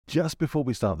just before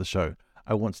we start the show,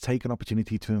 I want to take an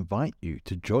opportunity to invite you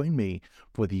to join me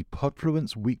for the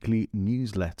Podfluence Weekly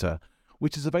newsletter,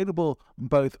 which is available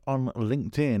both on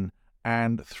LinkedIn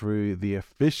and through the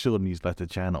official newsletter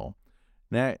channel.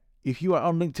 Now, if you are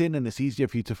on LinkedIn and it's easier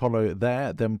for you to follow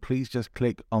there, then please just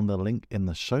click on the link in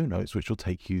the show notes, which will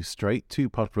take you straight to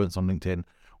Podfluence on LinkedIn,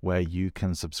 where you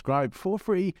can subscribe for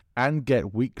free and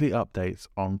get weekly updates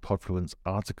on Podfluence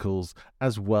articles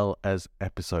as well as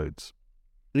episodes.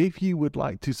 If you would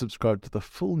like to subscribe to the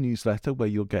full newsletter where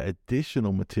you'll get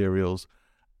additional materials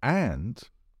and,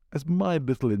 as my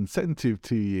little incentive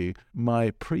to you,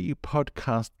 my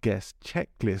pre-podcast guest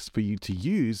checklist for you to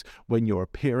use when you're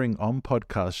appearing on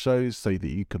podcast shows so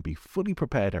that you can be fully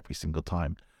prepared every single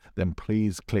time, then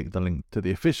please click the link to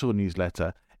the official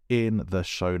newsletter in the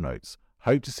show notes.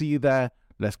 Hope to see you there.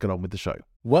 Let's get on with the show.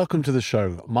 Welcome to the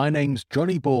show. My name's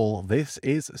Johnny Ball. This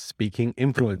is Speaking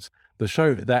Influence, the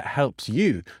show that helps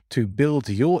you to build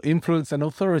your influence and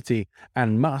authority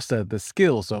and master the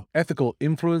skills of ethical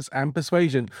influence and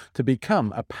persuasion to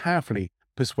become a powerfully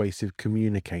persuasive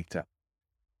communicator.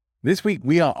 This week,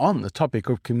 we are on the topic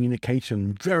of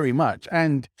communication very much,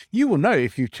 and you will know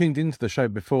if you've tuned into the show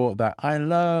before that I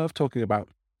love talking about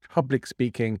public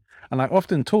speaking, and I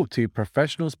often talk to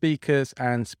professional speakers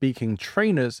and speaking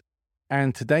trainers.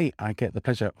 And today I get the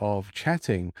pleasure of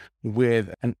chatting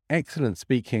with an excellent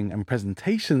speaking and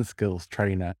presentation skills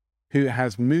trainer who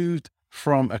has moved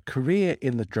from a career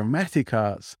in the dramatic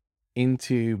arts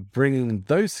into bringing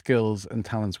those skills and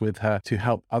talents with her to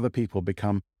help other people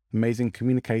become amazing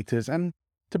communicators and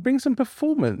to bring some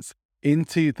performance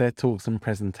into their talks and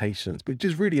presentations, which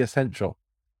is really essential.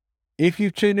 If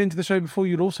you've tuned into the show before,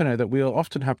 you'll also know that we'll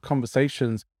often have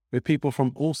conversations with people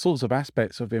from all sorts of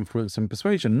aspects of influence and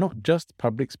persuasion, not just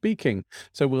public speaking.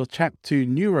 So we'll chat to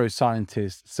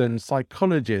neuroscientists and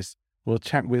psychologists. We'll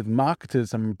chat with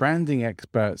marketers and branding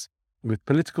experts, with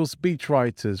political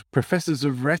speechwriters, professors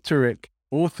of rhetoric,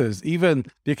 authors, even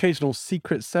the occasional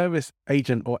Secret Service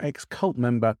agent or ex-cult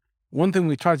member. One thing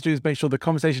we try to do is make sure the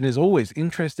conversation is always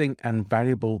interesting and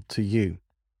valuable to you.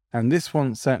 And this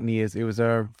one certainly is. It was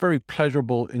a very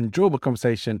pleasurable, enjoyable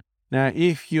conversation. Now,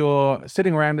 if you're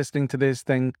sitting around listening to this,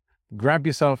 then grab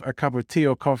yourself a cup of tea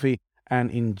or coffee and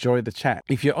enjoy the chat.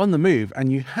 If you're on the move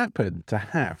and you happen to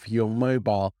have your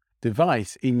mobile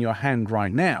device in your hand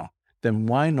right now, then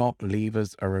why not leave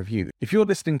us a review? If you're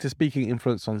listening to Speaking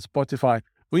Influence on Spotify,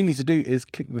 all you need to do is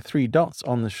click the three dots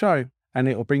on the show and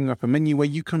it will bring you up a menu where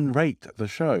you can rate the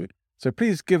show. So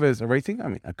please give us a rating. I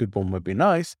mean, a good one would be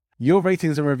nice. Your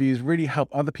ratings and reviews really help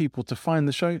other people to find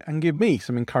the show and give me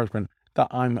some encouragement that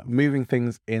I'm moving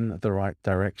things in the right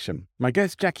direction. My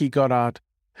guest, Jackie Goddard,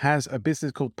 has a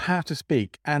business called Power to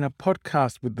Speak and a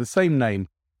podcast with the same name,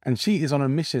 and she is on a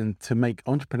mission to make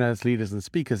entrepreneurs, leaders, and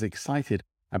speakers excited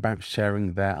about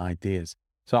sharing their ideas.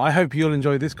 So I hope you'll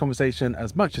enjoy this conversation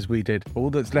as much as we did. All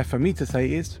that's left for me to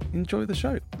say is enjoy the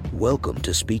show. Welcome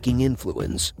to Speaking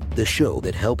Influence, the show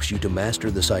that helps you to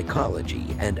master the psychology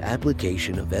and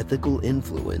application of ethical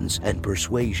influence and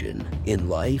persuasion in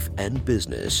life and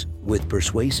business with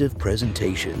persuasive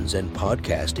presentations and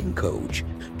podcasting coach,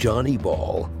 Johnny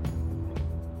Ball.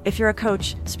 If you're a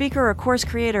coach, speaker, or course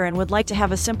creator and would like to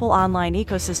have a simple online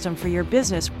ecosystem for your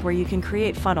business where you can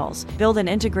create funnels, build an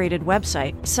integrated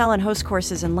website, sell and host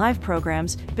courses and live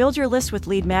programs, build your list with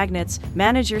lead magnets,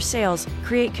 manage your sales,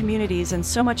 create communities, and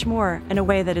so much more in a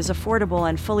way that is affordable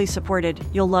and fully supported,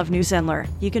 you'll love New Zenler.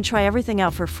 You can try everything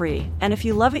out for free, and if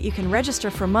you love it, you can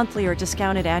register for monthly or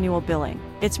discounted annual billing.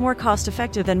 It's more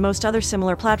cost-effective than most other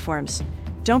similar platforms.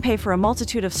 Don't pay for a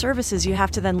multitude of services you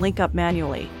have to then link up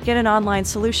manually. Get an online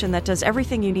solution that does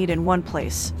everything you need in one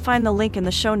place. Find the link in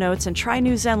the show notes and try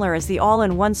New Zenler as the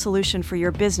all-in-one solution for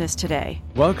your business today.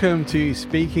 Welcome to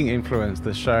Speaking Influence,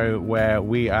 the show where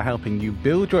we are helping you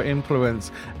build your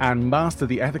influence and master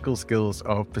the ethical skills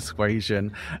of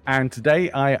persuasion. And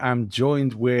today I am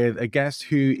joined with a guest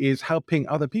who is helping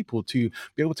other people to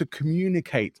be able to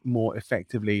communicate more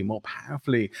effectively, more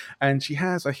powerfully. And she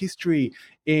has a history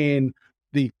in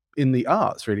the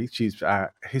arts, really. She's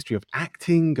a history of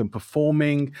acting and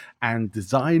performing and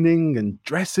designing and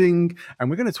dressing. And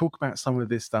we're going to talk about some of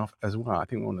this stuff as well. I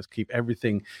think we want to keep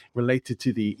everything related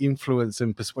to the influence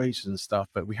and persuasion stuff,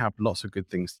 but we have lots of good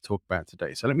things to talk about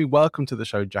today. So let me welcome to the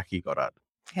show, Jackie Goddard.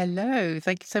 Hello.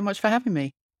 Thank you so much for having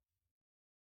me.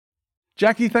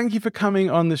 Jackie, thank you for coming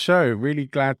on the show. Really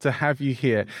glad to have you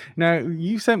here. Now,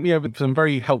 you sent me over some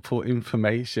very helpful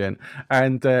information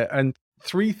and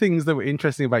three things that were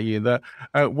interesting about you.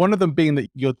 One of them being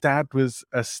that your dad was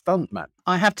a stuntman.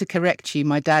 I have to correct you.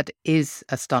 My dad is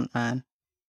a stuntman.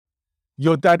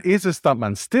 Your dad is a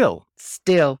stuntman still?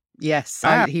 Still. Yes,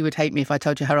 Ah, he would hate me if I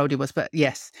told you how old he was, but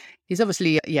yes, he's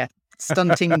obviously,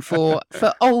 stunting for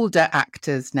older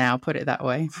actors now, put it that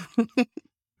way.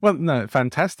 Well, no,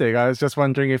 fantastic. I was just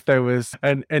wondering if there was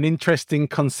an interesting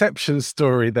conception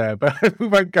story there, but we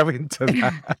won't go into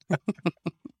that.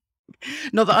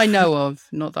 Not that I know of.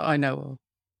 Not that I know of.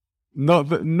 Not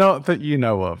that you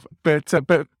know of,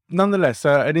 but nonetheless,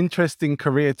 an interesting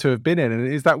career to have been in. And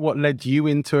is that what led you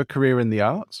into a career in the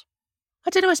arts? I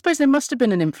don't know. I suppose there must have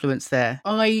been an influence there.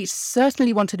 I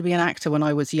certainly wanted to be an actor when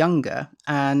I was younger,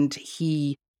 and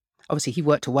he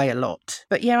worked away a lot.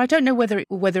 But yeah, I don't know whether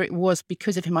it was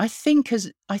because of him. I think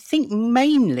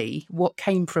mainly what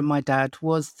came from my dad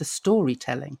was the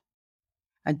storytelling,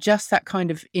 and just that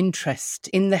kind of interest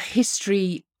in the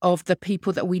history of the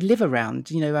people that we live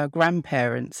around. You know, our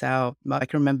grandparents. I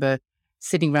can remember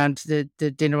sitting around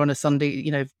the dinner on a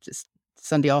Sunday, just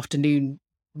Sunday afternoon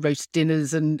roast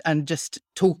dinners and just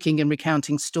talking and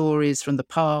recounting stories from the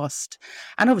past,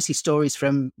 and obviously stories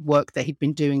from work that he'd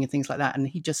been doing and things like that. And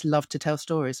he just loved to tell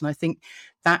stories. And I think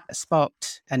that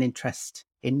sparked an interest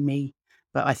in me.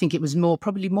 But I think it was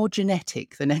probably more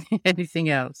genetic than anything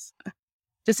else.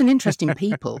 Just an interesting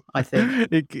people, I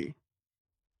think.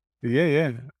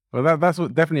 Yeah. Well, that's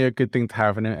definitely a good thing to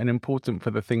have, and important for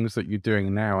the things that you're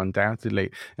doing now, undoubtedly.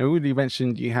 And you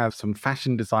mentioned you have some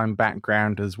fashion design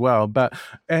background as well, but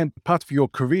part of your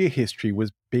career history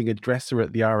was being a dresser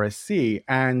at the RSC,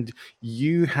 and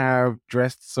you have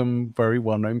dressed some very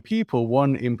well-known people,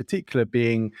 one in particular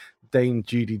being Dame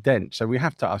Judi Dench. So we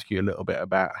have to ask you a little bit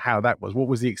about how that was. What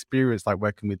was the experience like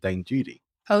working with Dame Judi?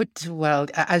 Oh, well,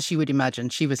 as you would imagine,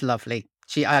 she was lovely.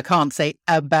 I can't say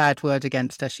a bad word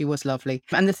against her. She was lovely.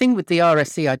 And the thing with the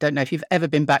RSC, I don't know if you've ever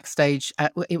been backstage.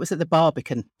 It was at the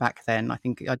Barbican back then. I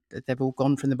think they've all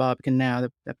gone from the Barbican now.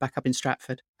 They're back up in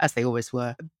Stratford, as they always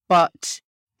were. But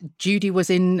Judi was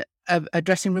in a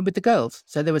dressing room with the girls.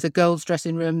 So there was a girls'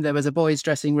 dressing room, there was a boys'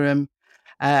 dressing room,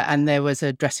 and there was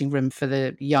a dressing room for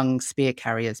the young spear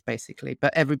carriers, basically.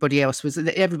 But everybody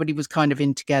was kind of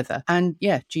in together. And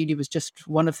yeah, Judi was just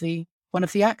one of the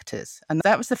actors. And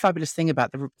that was the fabulous thing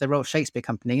about the Royal Shakespeare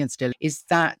Company, and still is,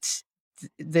 that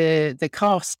the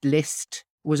cast list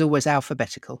was always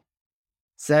alphabetical.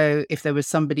 So if there was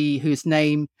somebody whose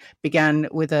name began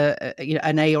with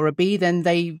an A or a B, then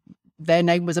their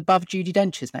name was above Judi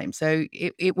Dench's name. So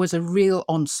it was a real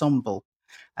ensemble.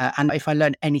 And if I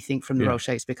learned anything from the Royal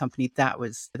Shakespeare Company, that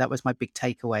was my big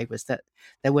takeaway, was that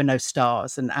there were no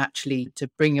stars. And actually, to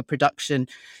bring a production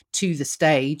to the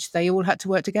stage, they all had to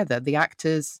work together. The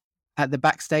actors at the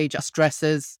backstage, us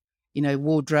dressers,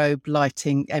 wardrobe,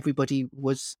 lighting, everybody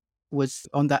was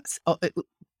on that,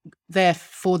 there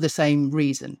for the same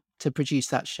reason, to produce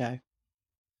that show.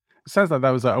 It sounds like that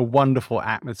was a wonderful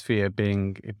atmosphere,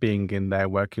 being in there,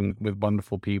 working with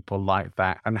wonderful people like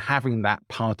that, and having that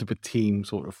part of a team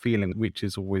sort of feeling, which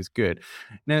is always good.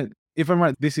 Now, if I'm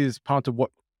right, this is part of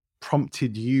what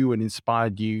prompted you and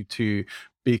inspired you to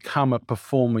become a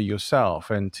performer yourself,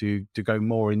 and to go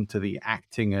more into the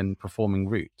acting and performing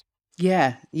route.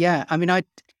 Yeah. I mean,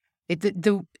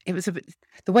 it was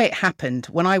the way it happened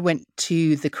when I went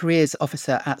to the careers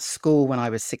officer at school when I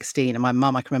was 16, and I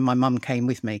can remember my mum came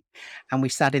with me, and we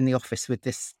sat in the office with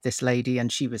this lady,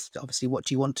 and she was obviously, what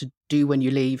do you want to do when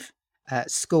you leave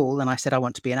school? And I said, I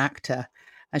want to be an actor.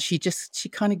 And she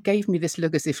kind of gave me this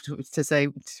look as if to say,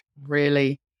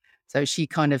 really? So she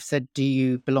kind of said, do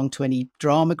you belong to any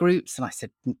drama groups? And I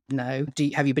said, no.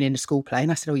 Have you been in a school play?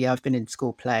 And I said, oh yeah, I've been in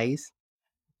school plays.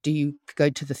 Do you go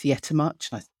to the theatre much?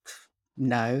 And I said,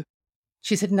 no.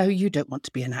 She said, no, you don't want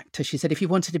to be an actor. She said, if you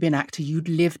wanted to be an actor, you'd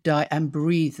live, die and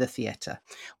breathe the theatre.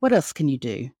 What else can you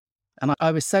do? And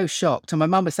I was so shocked. And my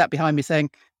mum was sat behind me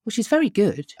saying, well, she's very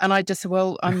good. And I just said,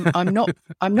 well, I'm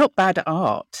not bad at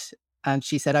art. And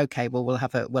she said, okay, well, we'll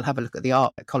have a look at the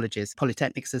art colleges,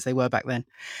 polytechnics as they were back then.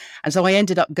 And so I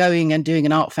ended up going and doing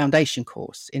an art foundation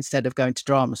course instead of going to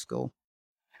drama school.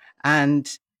 And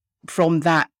from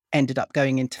that, ended up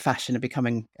going into fashion and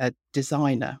becoming a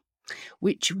designer,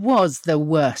 which was the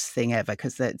worst thing ever,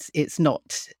 because it's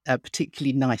not a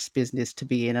particularly nice business to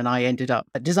be in. And I ended up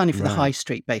designing for the high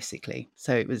street, basically.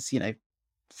 So it was,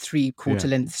 3/4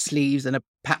 length sleeves and a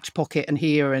patch pocket and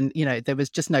here, and there was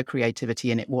just no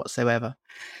creativity in it whatsoever.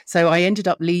 So I ended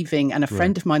up leaving, and a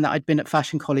friend of mine that I'd been at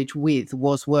fashion college with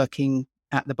was working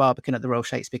at the Barbican at the Royal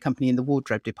Shakespeare Company in the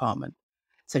wardrobe department.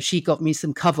 So she got me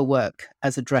some cover work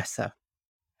as a dresser.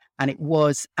 And it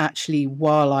was actually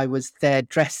while I was there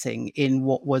dressing in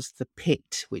what was the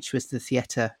pit, which was the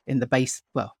theatre in the base.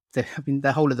 Well,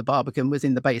 the whole of the Barbican was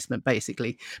in the basement,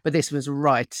 basically. But this was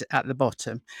right at the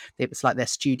bottom. It was like their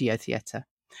studio theatre.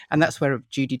 And that's where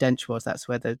Judi Dench was. That's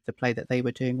where the play that they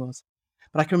were doing was.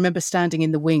 But I can remember standing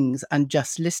in the wings and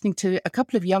just listening to a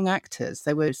couple of young actors.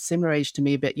 They were similar age to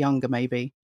me, a bit younger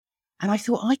maybe. And I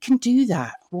thought, I can do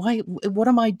that. What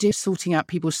am I doing sorting out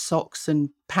people's socks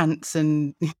and pants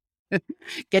and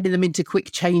getting them into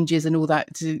quick changes and all that,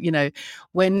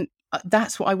 when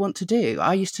that's what I want to do.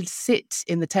 I used to sit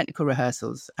in the technical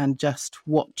rehearsals and just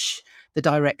watch the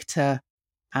director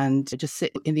and just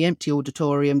sit in the empty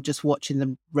auditorium, just watching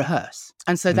them rehearse.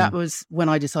 And so that was when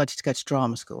I decided to go to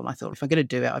drama school. I thought, if I'm going to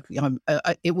do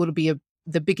it, it will be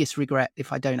the biggest regret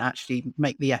if I don't actually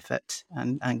make the effort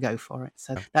and go for it.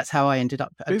 So that's how I ended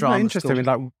up at drama interesting? school.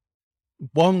 I mean,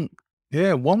 like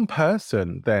one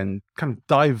person then kind of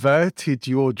diverted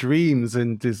your dreams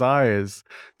and desires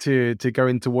to go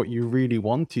into what you really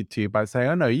wanted to by saying,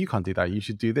 oh no, you can't do that, you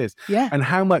should do this. Yeah. And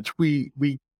how much we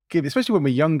give, especially when we're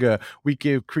younger, we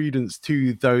give credence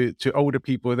to older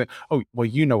people that, oh well,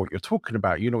 you know what you're talking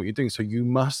about, you know what you're doing, so you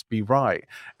must be right.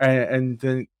 And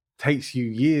then it takes you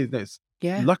years.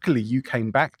 Yeah. Luckily you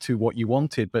came back to what you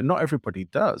wanted, but not everybody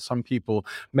does. Some people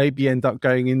maybe end up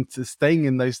going into staying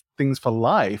in those things for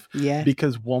life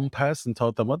because one person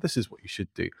told them, well, this is what you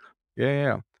should do.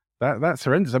 Yeah. That's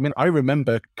horrendous. I mean, I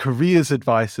remember careers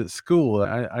advice at school.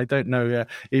 I don't know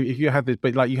if you had this,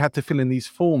 but like you had to fill in these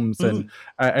forms and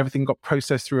everything got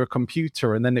processed through a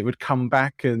computer, and then it would come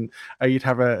back and you'd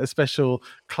have a special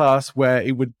class where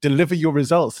it would deliver your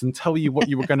results and tell you what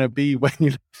you were going to be when you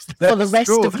left for the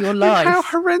rest school. of your life. How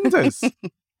horrendous.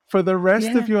 For the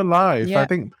rest of your life. Yeah. I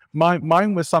think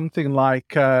mine was something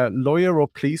like lawyer or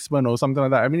policeman or something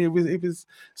like that. I mean, it was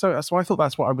so I thought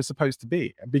that's what I was supposed to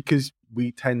be, because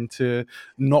we tend to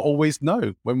not always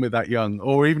know when we're that young,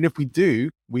 or even if we do,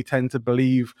 we tend to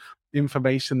believe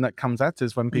information that comes at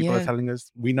us when people are telling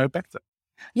us we know better.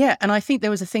 Yeah, and I think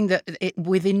there was a thing that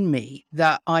within me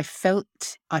that I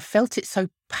felt it so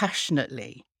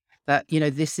passionately that,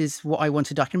 this is what I wanted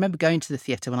to do. I can remember going to the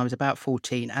theatre when I was about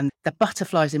 14 and the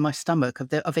butterflies in my stomach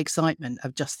of excitement,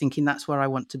 of just thinking that's where I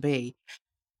want to be.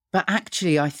 But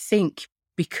actually, I think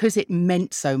because it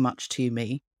meant so much to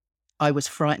me, I was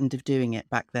frightened of doing it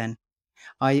back then.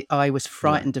 I was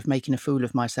frightened of making a fool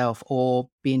of myself, or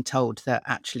being told that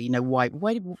actually, why,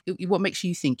 what makes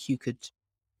you think you could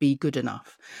be good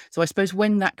enough? So I suppose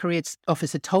when that careers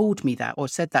officer told me that, or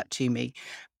said that to me,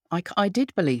 I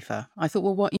did believe her. I thought,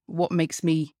 well, what makes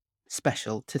me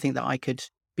special to think that I could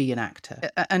be an actor?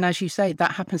 And as you say,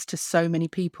 that happens to so many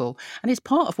people. And it's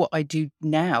part of what I do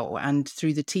now, and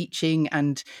through the teaching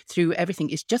and through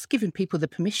everything, is just giving people the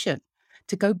permission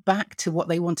to go back to what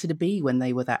they wanted to be when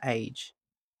they were that age,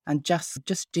 and just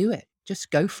do it.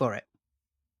 Just go for it.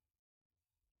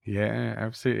 Yeah,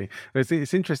 absolutely.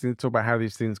 It's interesting to talk about how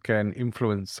these things can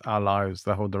influence our lives,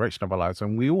 the whole direction of our lives,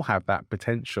 and we all have that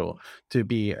potential to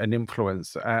be an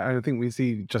influence. I think we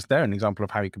see just there an example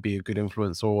of how you could be a good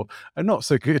influence or a not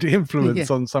so good influence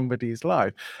on somebody's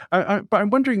life. But I'm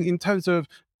wondering, in terms of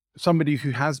somebody who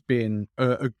has been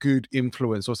a good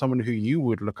influence, or someone who you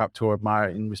would look up to or admire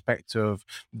in respect of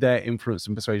their influence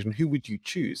and persuasion, who would you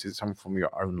choose? Is it someone from your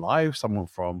own life, someone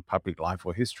from public life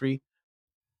or history?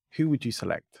 Who would you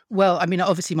select? Well, I mean,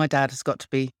 obviously my dad has got to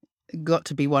be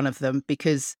one of them,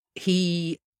 because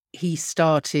he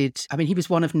started, I mean, he was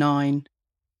one of 9.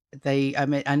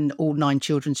 And all 9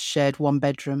 children shared one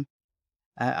bedroom.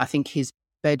 I think his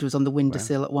bed was on the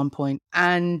windowsill at one point.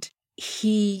 And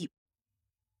he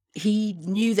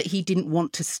knew that he didn't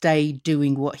want to stay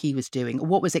doing what he was doing, or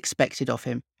what was expected of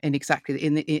him in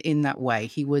that way.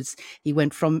 He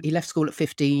left school at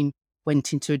 15,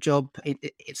 went into a job,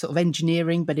 sort of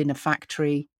engineering, but in a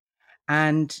factory,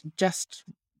 and just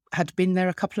had been there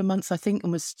a couple of months, I think,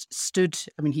 and was stood.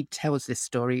 I mean, he tells this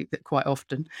story quite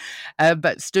often,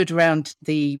 but stood around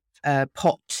the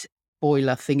pot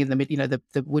boiler thing in the middle,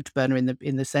 the wood burner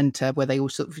in the centre, where they all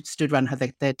sort of stood around and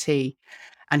had their tea.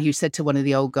 And he said to one of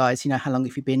the old guys, how long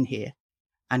have you been here?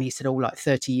 And he said, oh, like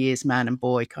 30 years, man and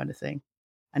boy kind of thing.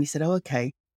 And he said, oh,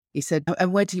 okay. He said,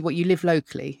 and where you live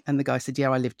locally? And the guy said, yeah,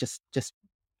 I live just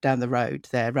down the road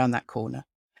there, around that corner.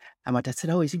 And my dad said,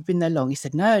 oh, has he been there long? He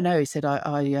said, no. He said,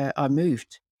 I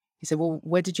moved. He said, well,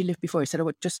 where did you live before? He said,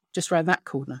 oh, just around that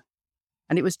corner.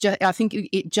 And it was just, I think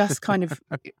it just kind of,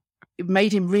 it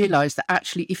made him realise that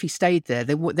actually, if he stayed there,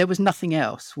 there was nothing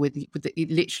else.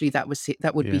 Literally,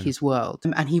 that would be his world.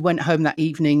 And he went home that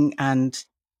evening and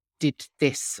did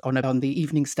this on the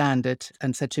Evening Standard,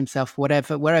 and said to himself,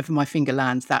 wherever my finger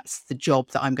lands, that's the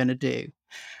job that I'm going to do.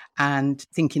 And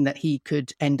thinking that he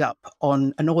could end up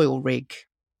on an oil rig,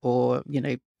 or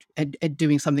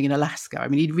doing something in Alaska. I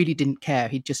mean, he really didn't care.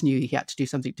 He just knew he had to do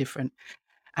something different.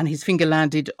 and his finger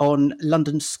landed on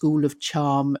London School of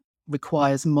Charm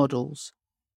requires models.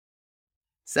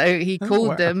 So he Oh, called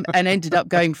wow. them and ended up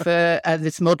going for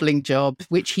this modelling job,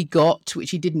 which he got,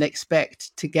 which he didn't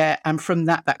expect to get. And from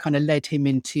that kind of led him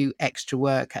into extra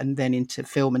work and then into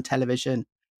film and television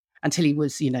until he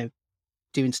was,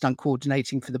 doing stunt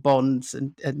coordinating for the Bonds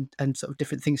and sort of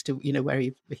different things to, where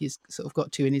he's sort of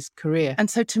got to in his career. And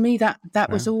so to me, that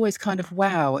was Wow. always kind of,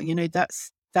 wow,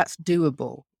 that's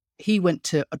doable. He went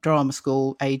to a drama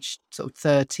school age sort of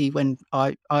 30 when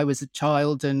I was a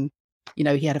child, and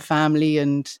he had a family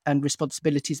and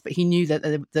responsibilities, but he knew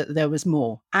that there was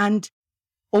more. And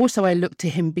also I look to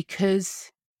him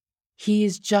because he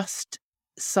is just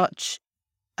such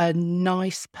a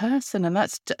nice person, and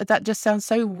that just sounds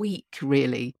so weak,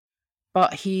 really.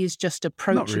 But he is just Not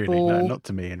really. No, approachable, not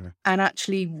to me anyway. and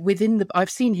actually I've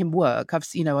seen him work.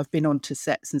 I've been onto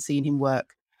sets and seen him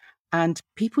work, and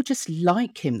people just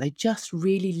like him. They just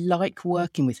really like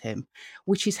working with him,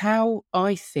 which is how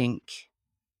I think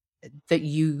that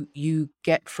you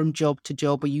get from job to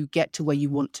job, or you get to where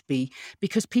you want to be,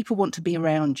 because people want to be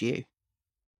around you.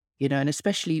 And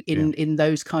especially Yeah. in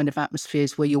those kind of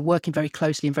atmospheres where you're working very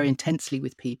closely and very intensely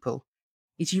with people,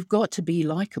 is you've got to be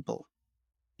likable,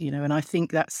 and I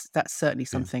think that's certainly Yeah.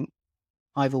 something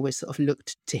I've always sort of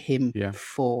looked to him Yeah.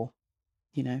 for,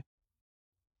 you know.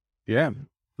 Yeah.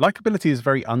 Likability is a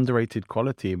very underrated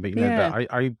quality, but Yeah.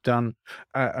 that I've done,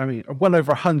 well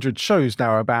over 100 shows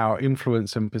now about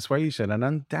influence and persuasion, and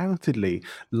undoubtedly,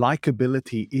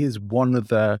 likability is one of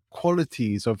the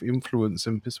qualities of influence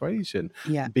and persuasion.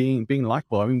 Yeah. Being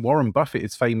likable. I mean, Warren Buffett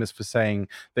is famous for saying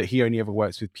that he only ever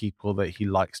works with people that he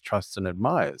likes, trusts, and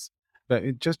admires.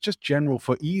 But just general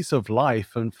for ease of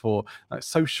life and for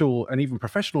social and even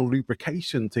professional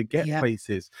lubrication to get Yeah.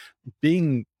 places,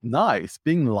 being nice,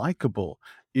 being likable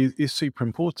is super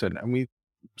important. And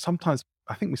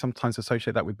I think we sometimes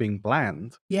associate that with being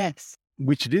bland, Yes.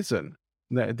 which it isn't.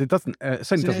 No, it doesn't, it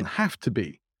certainly So, doesn't have to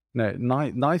be. No,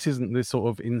 nice isn't this sort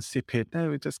of insipid.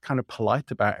 No, it's just kind of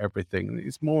polite about everything.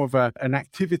 It's more of an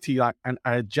activity, like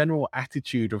a general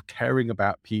attitude of caring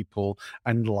about people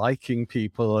and liking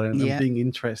people and yeah. being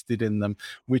interested in them,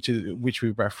 which we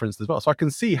referenced as well. So I can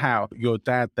see how your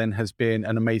dad then has been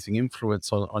an amazing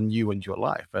influence on you and your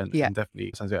life, and Yeah.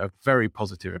 definitely sounds like a very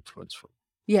positive influence for you.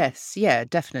 Yes, yeah,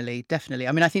 definitely, definitely.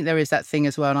 I mean, I think there is that thing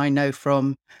as well, and I know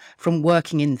from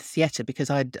working in theatre, because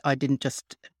I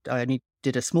only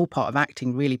did a small part of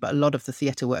acting really, but a lot of the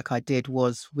theatre work I did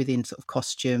was within sort of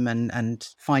costume and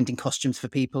finding costumes for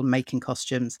people, making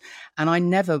costumes, and I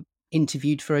never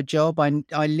interviewed for a job.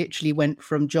 I literally went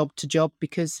from job to job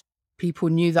because people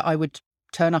knew that I would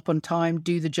turn up on time,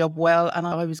 do the job well, and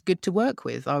I was good to work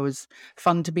with. I was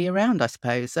fun to be around, I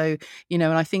suppose. So, and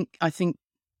I think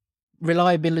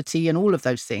reliability and all of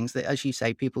those things that, as you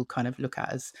say, people kind of look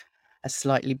at as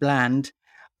slightly bland,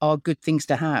 are good things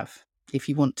to have if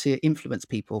you want to influence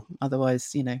people.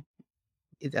 Otherwise,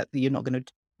 that you're not going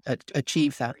to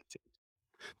achieve that.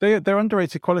 They're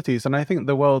underrated qualities, and I think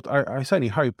the world. I certainly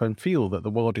hope and feel that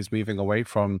the world is moving away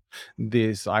from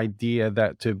this idea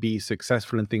that to be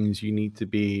successful in things you need to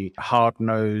be hard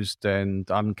nosed and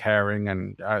uncaring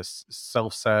and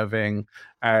self serving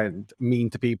and mean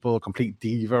to people, complete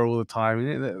diva all the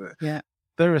time. Yeah.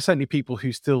 There are certainly people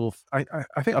who still, I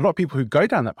think a lot of people who go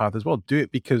down that path as well do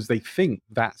it because they think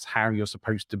that's how you're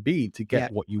supposed to be to get Yeah.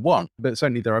 what you want. But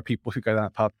certainly there are people who go down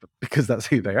that path because that's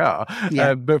who they are.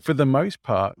 Yeah. But for the most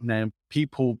part, now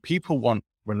people want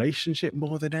relationship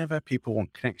more than ever. People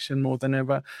want connection more than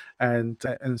ever. And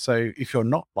so if you're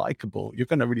not likable, you're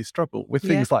going to really struggle with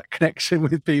things like connection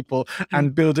with people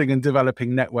and building and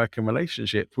developing network and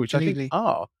relationships, which I Absolutely. think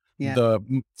are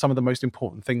some of the most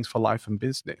important things for life and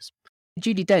business.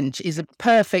 Judi Dench is a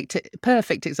perfect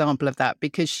example of that,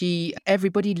 because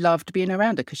everybody loved being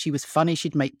around her because she was funny.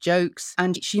 She'd make jokes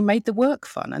and she made the work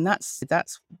fun, and that's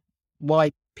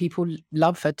why people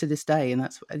love her to this day. And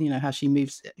that's how she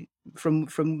moves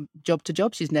from job to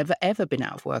job. She's never ever been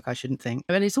out of work, I shouldn't think.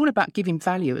 And it's all about giving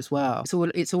value as well.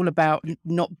 It's all about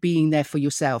not being there for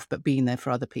yourself, but being there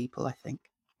for other people, I think.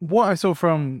 What I saw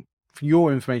from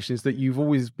your information is that you've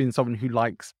always been someone who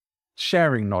likes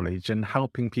sharing knowledge and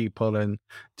helping people and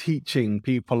teaching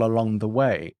people along the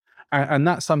way. And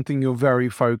that's something you're very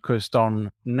focused on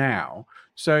now.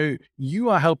 So you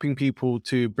are helping people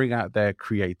to bring out their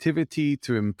creativity,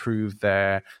 to improve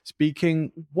their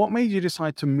speaking. What made you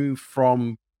decide to move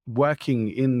from working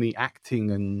in the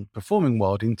acting and performing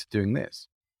world into doing this?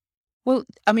 Well,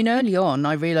 I mean, early on,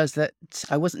 I realized that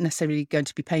I wasn't necessarily going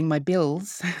to be paying my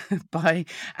bills by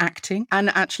acting. And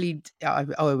actually, I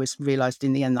always realized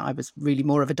in the end that I was really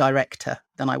more of a director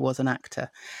than I was an actor.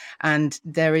 And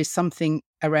there is something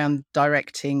around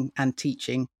directing and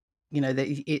teaching,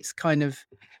 that it's kind of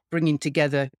bringing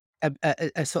together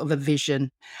a sort of a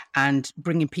vision and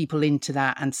bringing people into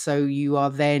that. And so you're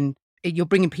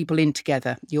bringing people in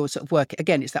together. You're sort of work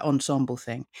again, it's that ensemble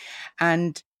thing.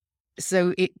 And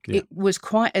so it Yeah. it was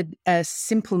quite a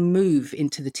simple move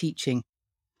into the teaching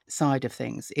side of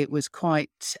things. It was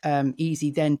quite easy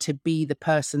then to be the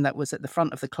person that was at the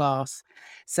front of the class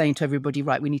saying to everybody,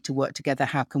 right, we need to work together.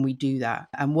 How can we do that?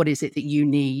 And what is it that you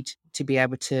need to be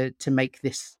able to make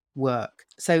this work?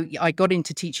 So I got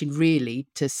into teaching really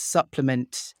to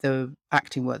supplement the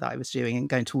acting work that I was doing and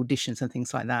going to auditions and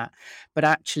things like that. But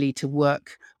actually to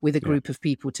work with a Yeah. group of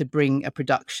people to bring a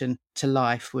production to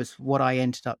life was what I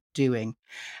ended up doing.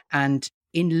 And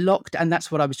in lockdown, and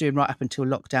that's what I was doing right up until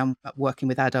lockdown, working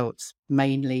with adults,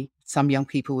 mainly some young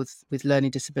people with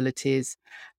learning disabilities.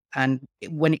 And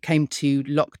when it came to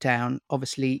lockdown,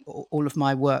 obviously all of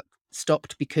my work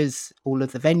stopped because all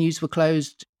of the venues were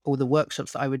closed, all the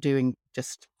workshops that I were doing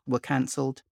just were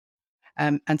cancelled.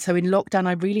 And so in lockdown,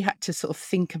 I really had to sort of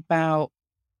think about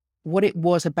what it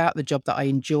was about the job that I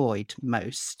enjoyed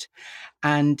most.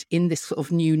 And in this sort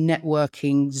of new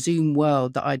networking Zoom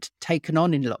world that I'd taken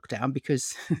on in lockdown,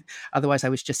 because otherwise I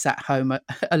was just sat home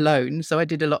alone. So I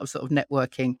did a lot of sort of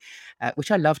networking,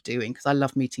 which I love doing because I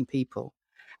love meeting people,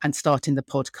 and starting the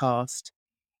podcast.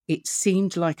 It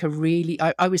seemed like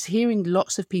I was hearing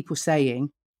lots of people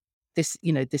saying this,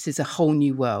 this is a whole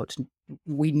new world.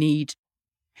 We need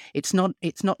it's not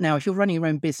now, if you're running your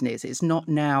own business, it's not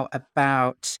now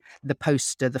about the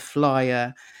poster, the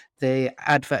flyer, the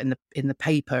advert in the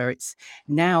paper. It's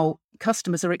now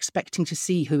customers are expecting to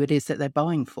see who it is that they're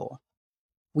buying for.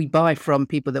 We buy from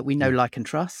people that we know, Yeah. like, and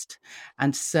trust.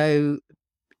 And so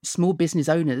small business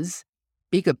owners,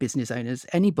 bigger business owners,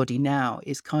 anybody now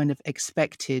is kind of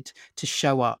expected to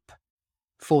show up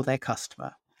for their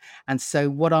customer. And so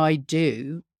what I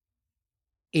do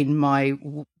in my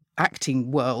acting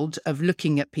world of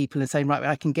looking at people and saying, right,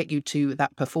 I can get you to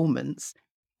that performance.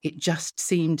 It just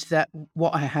seemed that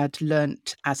what I had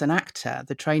learnt as an actor,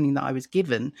 the training that I was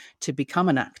given to become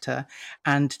an actor,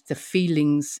 and the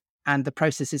feelings and the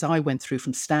processes I went through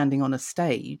from standing on a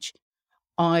stage,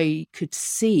 I could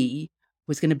see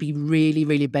was going to be really,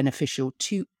 really beneficial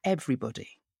to everybody.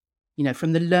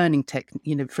 From the learning tech,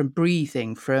 from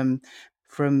breathing, from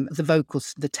the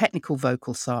vocals, the technical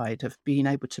vocal side of being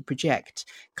able to project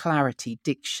clarity,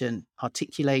 diction,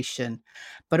 articulation,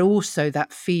 but also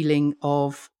that feeling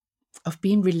of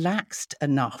being relaxed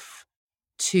enough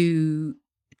to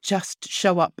just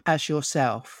show up as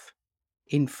yourself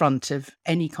in front of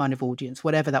any kind of audience,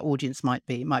 whatever that audience might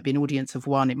be. It might be an audience of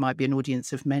one, it might be an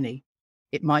audience of many.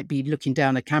 It might be looking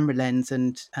down a camera lens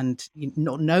and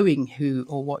not knowing who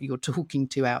or what you're talking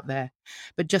to out there,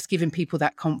 but just giving people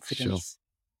that confidence.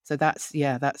 So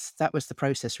that was the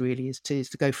process really, is to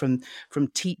go from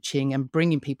teaching and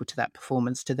bringing people to that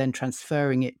performance to then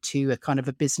transferring it to a kind of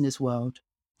a business world.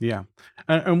 Yeah.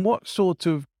 And what sort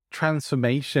of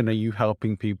transformation are you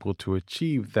helping people to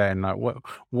achieve then? Like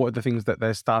what are the things that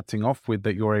they're starting off with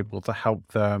that you're able to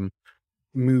help them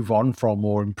move on from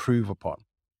or improve upon?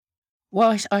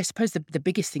 Well, I suppose the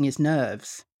biggest thing is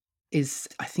nerves.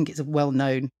 I think it's a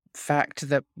well-known fact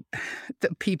that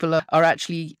that people are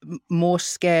actually more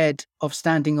scared of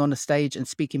standing on a stage and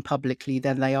speaking publicly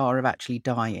than they are of actually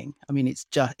dying. I mean, it's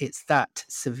that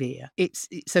severe.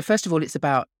 So first of all, it's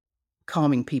about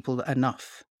calming people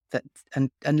enough that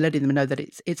and letting them know that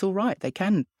it's all right. They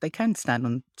can stand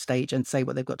on stage and say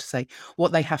what they've got to say.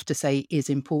 What they have to say is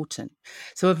important.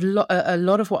 So a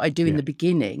lot of what I do in Yeah. the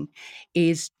beginning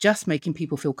is just making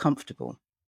people feel comfortable.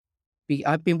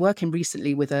 I've been working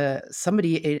recently with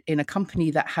somebody in a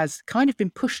company that has kind of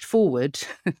been pushed forward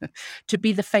to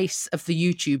be the face of the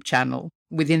YouTube channel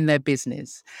within their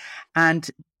business. And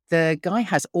the guy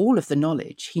has all of the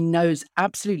knowledge. He knows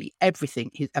absolutely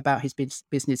everything about his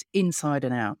business inside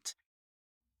and out.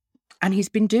 And he's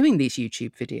been doing these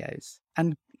YouTube videos.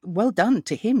 And well done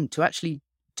to him to actually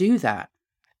do that.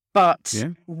 But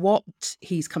Yeah. what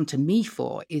he's come to me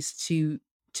for is to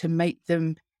make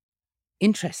them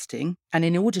interesting. And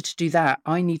in order to do that,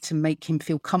 I need to make him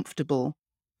feel comfortable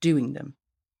doing them.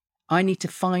 I need to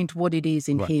find what it is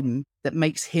in Right. him that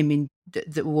makes him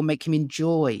that will make him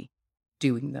enjoy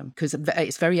doing them, because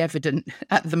it's very evident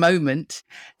at the moment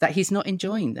that he's not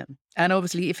enjoying them. And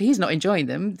obviously, if he's not enjoying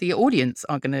them, the audience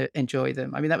aren't going to enjoy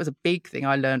them. I mean, that was a big thing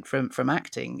I learned from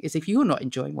acting, is if you're not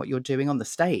enjoying what you're doing on the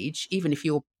stage, even if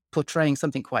you're portraying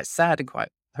something quite sad and quite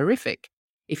horrific,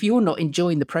 if you're not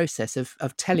enjoying the process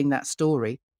of telling that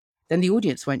story, then the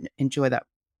audience won't enjoy that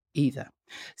either.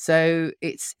 So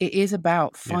it is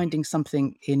about Yeah. finding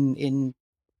something in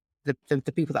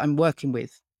the people that I'm working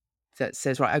with that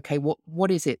says, right, okay,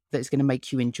 what is it that's going to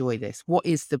make you enjoy this? What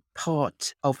is the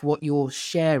part of what you're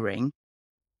sharing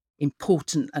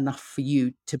important enough for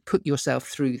you to put yourself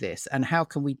through this? And how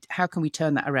can we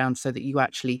turn that around so that you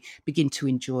actually begin to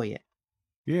enjoy it?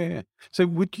 Yeah. So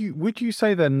would you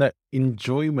say then that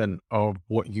enjoyment of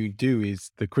what you do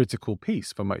is the critical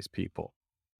piece for most people?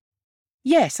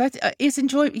 Yes,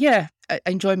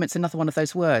 enjoyment's another one of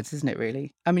those words, isn't it?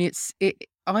 Really, I mean,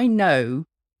 I know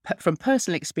from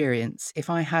personal experience, if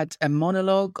I had a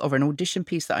monologue or an audition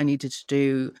piece that I needed to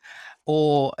do,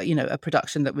 or a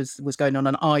production that was going on,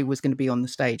 and I was going to be on the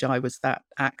stage, I was that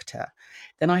actor,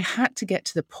 then I had to get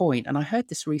to the point, and I heard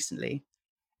this recently: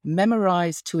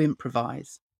 memorize to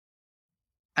improvise,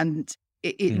 and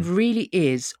it Mm. really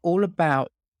is all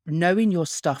about knowing your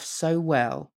stuff so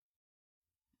well,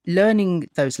 learning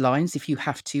those lines if you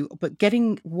have to, but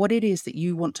getting what it is that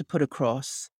you want to put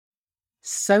across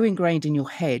so ingrained in your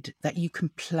head that you can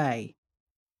play,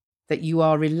 that you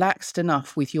are relaxed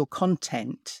enough with your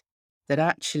content that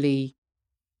actually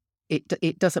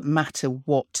it doesn't matter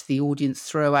what the audience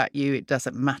throw at you. It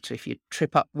doesn't matter if you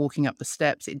trip up walking up the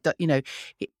steps.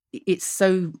 It's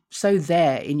so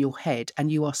there in your head,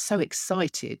 and you are so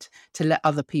excited to let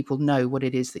other people know what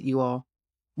it is that you are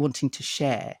wanting to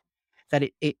share, that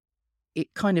it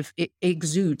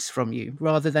exudes from you,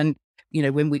 rather than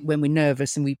when we're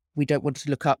nervous and we don't want to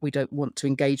look up, we don't want to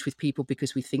engage with people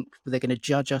because we think they're going to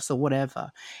judge us or whatever.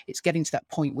 It's getting to that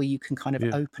point where you can kind of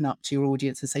Yeah. open up to your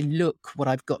audience and say, look what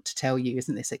I've got to tell you,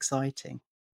 isn't this exciting?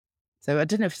 So I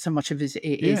don't know if so much of it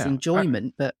is Yeah.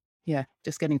 enjoyment, but yeah,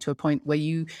 just getting to a point where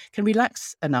you can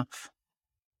relax enough.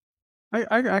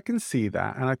 I can see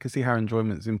that, and I can see how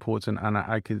enjoyment is important, and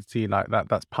I can see like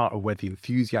that's part of where the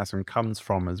enthusiasm comes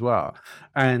from as well.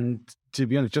 And to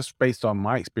be honest, just based on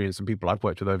my experience and people I've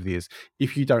worked with over the years,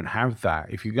 if you don't have that,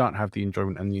 if you can't have the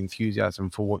enjoyment and the enthusiasm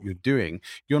for what you're doing,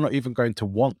 you're not even going to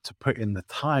want to put in the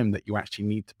time that you actually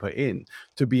need to put in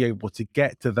to be able to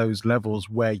get to those levels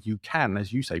where you can,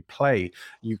 as you say, play,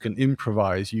 you can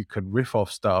improvise, you can riff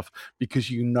off stuff because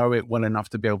you know it well enough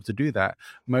to be able to do that.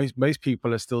 Most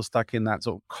people are still stuck in that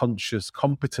sort of conscious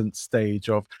competence stage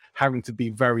of having to be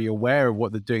very aware of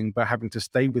what they're doing, but having to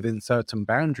stay within certain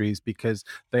boundaries because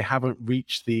they haven't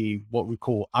reached the what we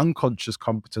call unconscious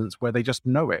competence, where they just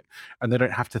know it and they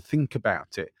don't have to think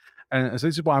about it. And so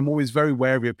this is why I'm always very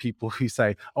wary of people who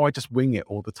say, oh, I just wing it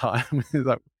all the time. It's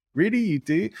like, really, you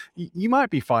do? You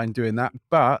might be fine doing that,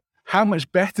 but how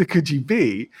much better could you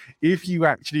be if you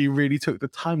actually really took the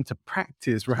time to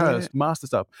practice, Yeah. rehearse, master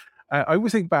stuff? I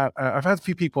always think about, I've had a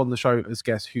few people on the show as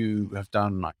guests who have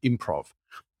done like improv,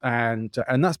 and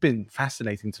that's been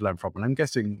fascinating to learn from. And I'm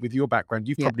guessing with your background,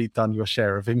 you've Yeah. probably done your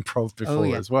share of improv Oh, before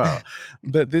yeah. as well.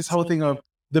 But this whole thing of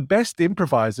the best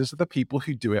improvisers are the people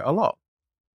who do it a lot.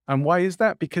 And why is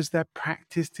that? Because they're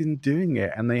practiced in doing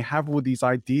it, and they have all these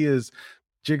ideas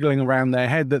jiggling around their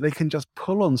head that they can just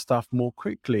pull on stuff more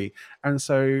quickly. And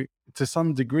so to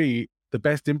some degree, the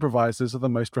best improvisers are the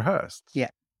most rehearsed. Yeah.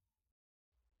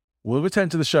 We'll return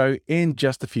to the show in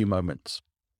just a few moments.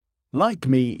 Like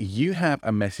me, you have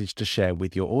a message to share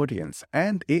with your audience,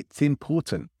 and it's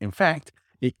important. In fact,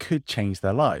 it could change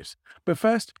their lives. But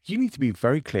first, you need to be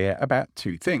very clear about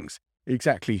two things.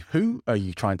 Exactly who are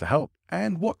you trying to help,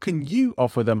 and what can you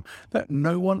offer them that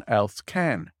no one else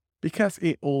can? Because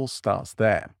it all starts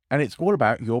there, and it's all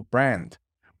about your brand.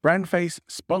 Brandface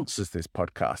sponsors this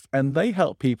podcast, and they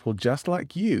help people just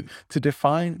like you to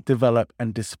define, develop,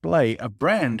 and display a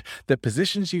brand that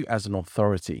positions you as an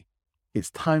authority. It's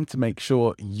time to make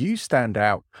sure you stand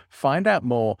out. Find out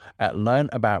more at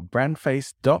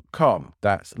learnaboutbrandface.com.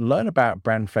 That's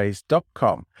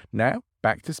learnaboutbrandface.com. Now,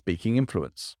 back to Speaking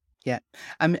Influence. Yeah.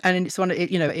 And it's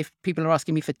if people are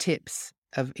asking me for tips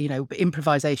of,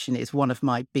 improvisation is one of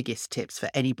my biggest tips for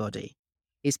anybody,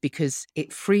 is because it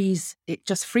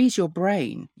just frees your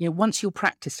brain. Once you're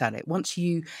practiced at it, once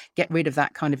you get rid of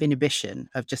that kind of inhibition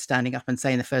of just standing up and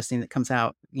saying the first thing that comes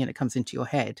out, comes into your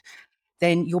head,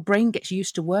 then your brain gets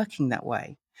used to working that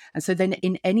way. And so then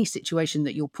in any situation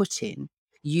that you're put in,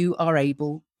 you are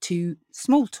able to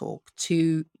small talk,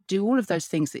 to do all of those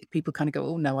things that people kind of go,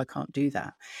 oh, no, I can't do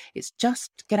that. It's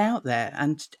just get out there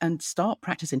and start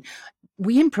practicing.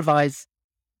 We improvise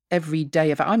every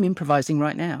day. I'm improvising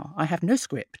right now. I have no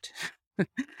script.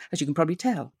 as you can probably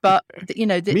tell. But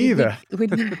Me either.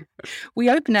 we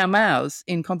open our mouths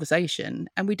in conversation,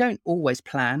 and we don't always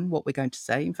plan what we're going to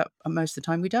say. In fact, most of the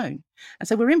time we don't. And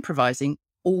so we're improvising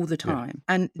all the Yeah. time,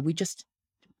 and we just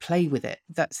play with it.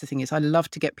 That's the thing, is I love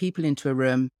to get people into a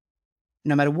room,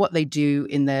 no matter what they do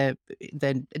in their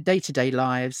day-to-day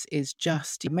lives, is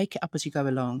just make it up as you go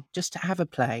along, just to have a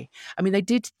play. I mean,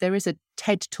 there is a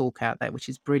TED talk out there, which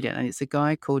is brilliant. And it's a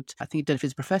guy called, I think, I don't know if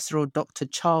it's Professor or Dr.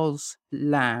 Charles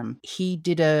Lamb. He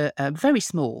did a very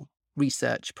small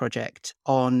research project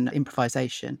on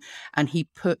improvisation. And he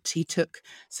took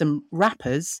some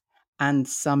rappers and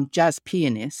some jazz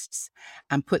pianists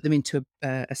and put them into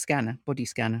a scanner, body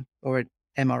scanner, or an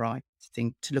MRI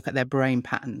thing, to look at their brain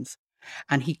patterns.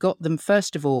 And he got them,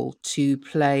 first of all, to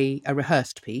play a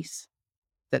rehearsed piece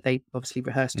that they obviously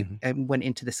rehearsed and went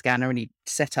into the scanner, and he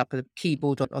set up a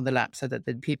keyboard on the lap so that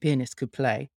the pianist could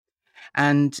play.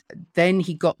 And then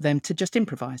he got them to just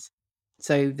improvise.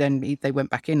 So then they went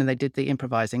back in and they did the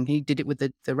improvising. He did it with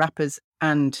the rappers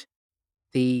and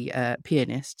the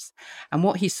pianists. And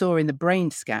what he saw in the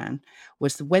brain scan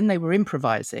was that when they were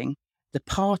improvising, the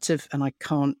part of, and I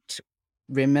can't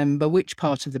remember which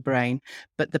part of the brain,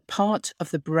 but the part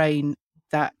of the brain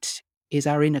that is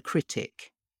our inner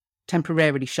critic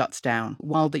temporarily shuts down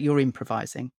while that you're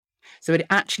improvising. So it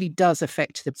actually does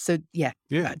affect them. So yeah.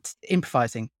 It's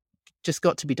improvising just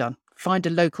got to be done. Find a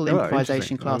local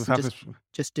improvisation class and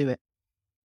just do it.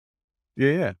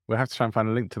 Yeah. We'll have to try and find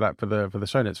a link to that for the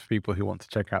show notes for people who want to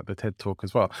check out the TED talk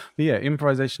as well. But yeah,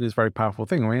 improvisation is a very powerful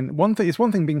thing. I mean, it's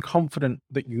one thing being confident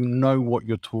that you know what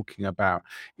you're talking about.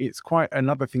 It's quite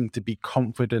another thing to be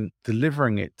confident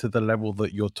delivering it to the level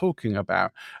that you're talking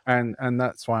about. And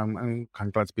that's why I'm kind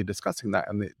of glad to be discussing that.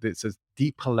 And it's a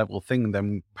deeper level thing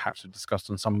than perhaps we've discussed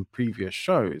on some previous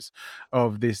shows,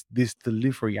 of this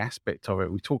delivery aspect of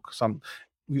it.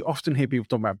 We often hear people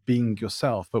talk about being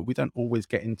yourself, but we don't always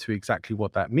get into exactly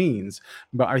what that means.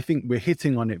 But I think we're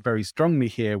hitting on it very strongly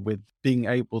here with being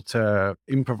able to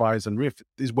improvise and riff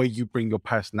is where you bring your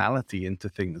personality into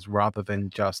things rather than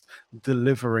just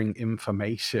delivering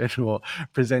information or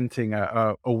presenting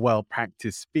a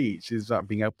well-practiced speech. Is that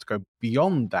being able to go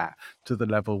beyond that to the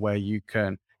level where you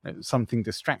can, something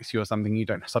distracts you or something, you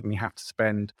don't suddenly have to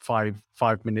spend five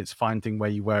minutes finding where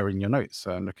you were in your notes.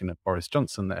 I'm looking at Boris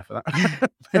Johnson there for that.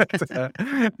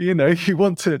 But, you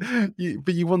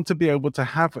want to be able to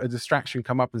have a distraction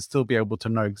come up and still be able to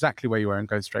know exactly where you were and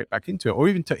go straight back into it, or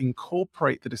even to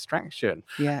incorporate the distraction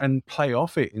and play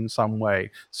off it in some way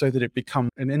so that it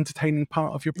becomes an entertaining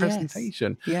part of your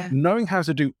presentation. Knowing how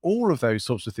to do all of those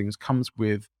sorts of things comes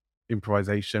with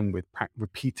improvisation, with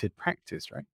repeated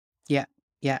practice, right?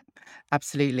 Yeah,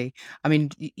 absolutely. I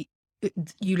mean,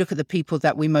 you look at the people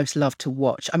that we most love to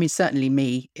watch. I mean, certainly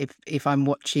me, if I'm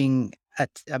watching,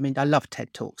 I love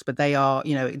TED Talks, but they are,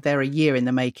 they're a year in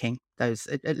the making, those,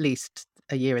 at least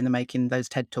a year in the making, those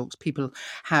TED Talks. People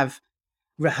have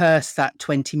rehearsed that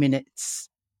 20 minutes,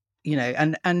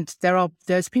 and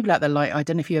there's people out there, like, I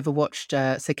don't know if you ever watched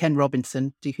Sir Ken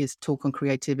Robinson do his talk on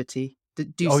creativity.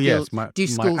 Yes, my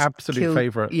absolute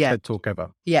favorite TED Talk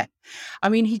ever. Yeah, I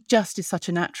mean, he just is such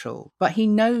a natural, but he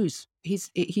knows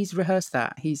he's rehearsed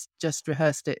that. He's just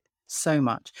rehearsed it so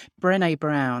much. Brené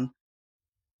Brown,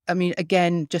 I mean,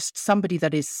 again, just somebody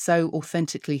that is so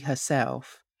authentically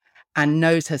herself and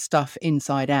knows her stuff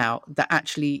inside out that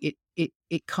actually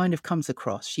it kind of comes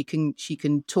across. She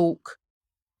can talk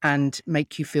and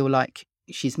make you feel like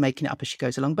she's making it up as she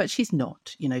goes along, but she's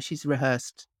not. She's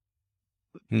rehearsed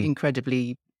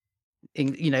incredibly,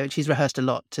 she's rehearsed a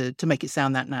lot to make it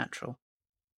sound that natural.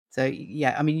 So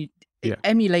yeah, I mean,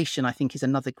 emulation, I think, is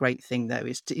another great thing, though,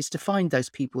 is to find those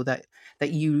people that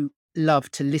you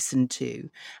love to listen to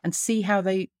and see how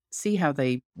they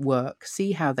work,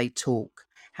 see how they talk,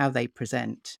 how they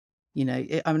present. You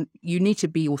need to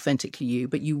be authentically you,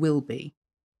 but you will be.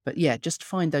 But yeah, just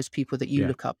find those people that you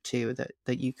look up to,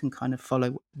 that you can kind of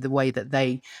follow the way that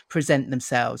they present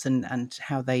themselves and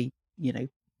how they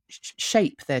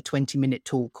shape their 20-minute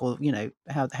talk, or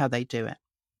how they do it.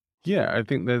 Yeah, I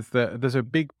think there's a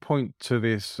big point to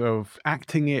this of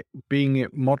acting it, being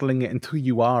it, modeling it until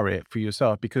you are it for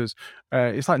yourself, because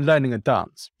it's like learning a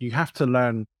dance. You have to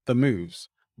learn the moves,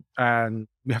 and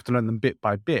we have to learn them bit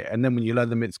by bit. And then when you learn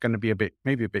them, it's going to be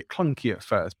maybe a bit clunky at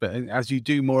first, but as you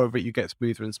do more of it, you get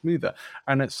smoother and smoother.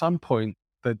 And at some point,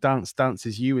 the dance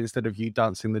dances you instead of you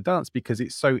dancing the dance, because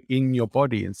it's so in your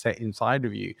body and set inside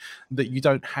of you that you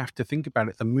don't have to think about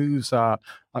it. The moves are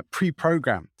like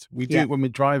pre-programmed. We do it when we're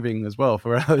driving as well.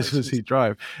 For those of us who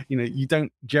drive, you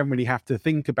don't generally have to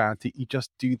think about it. You just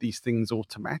do these things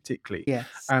automatically. Yes.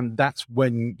 And that's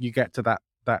when you get to that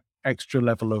extra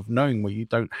level of knowing where you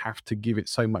don't have to give it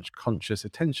so much conscious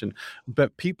attention.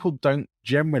 But people don't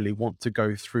generally want to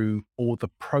go through all the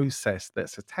process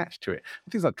that's attached to it.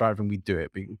 Things like driving, we do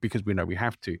it because we know we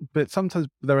have to. But sometimes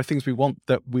there are things we want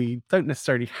that we don't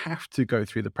necessarily have to go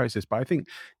through the process. But I think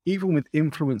even with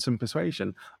influence and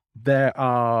persuasion, there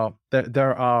are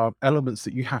elements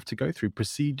that you have to go through,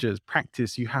 procedures,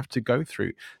 practice you have to go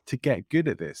through to get good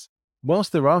at this.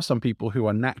 Whilst there are some people who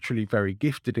are naturally very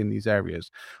gifted in these areas,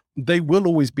 they will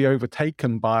always be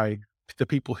overtaken by the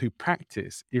people who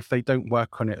practice if they don't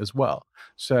work on it as well.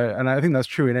 So, and I think that's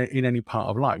true in any part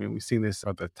of life. I mean, we've seen this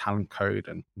at the Talent Code,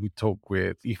 and we talk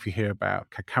with, if you hear about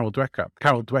Carol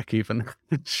Dweck even,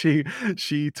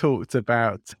 she talked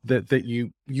about that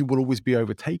you will always be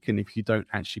overtaken if you don't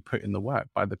actually put in the work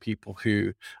by the people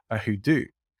who do.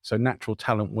 So natural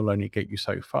talent will only get you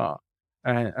so far.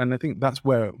 And I think that's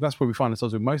where we find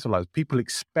ourselves with most of our lives. People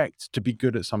expect to be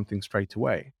good at something straight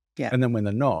away. Yeah. And then when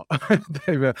they're not,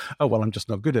 they're, oh, well, I'm just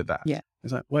not good at that. Yeah.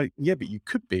 It's like, well, yeah, but you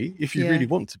could be if you Yeah. really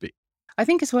want to be. I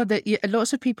think as well that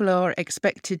lots of people are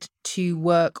expected to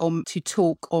work or to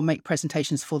talk or make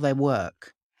presentations for their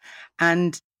work.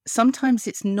 And sometimes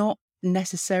it's not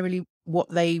necessarily what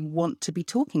they want to be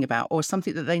talking about or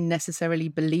something that they necessarily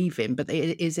believe in, but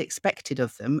it is expected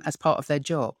of them as part of their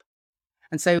job.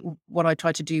 And so what I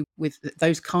try to do with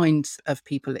those kinds of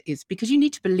people is, because you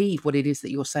need to believe what it is that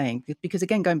you're saying. Because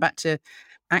again, going back to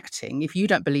acting, if you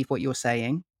don't believe what you're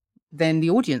saying, then the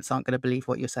audience aren't going to believe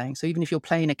what you're saying. So even if you're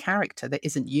playing a character that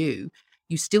isn't you,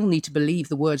 you still need to believe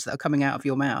the words that are coming out of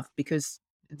your mouth, because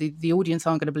the audience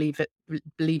aren't going to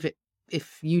believe it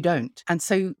if you don't. And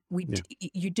so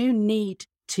you do need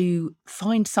to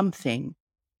find something,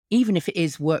 even if it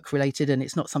is work related and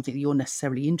it's not something that you're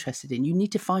necessarily interested in. You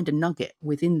need to find a nugget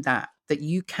within that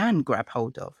you can grab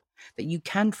hold of, that you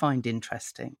can find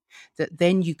interesting, that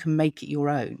then you can make it your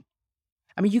own.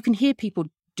 I mean, you can hear people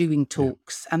doing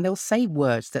talks and they'll say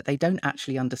words that they don't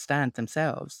actually understand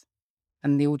themselves.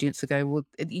 And the audience will go, well,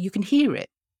 you can hear it.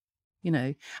 I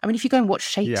mean, if you go and watch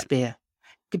Shakespeare,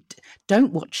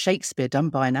 don't watch Shakespeare done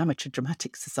by an amateur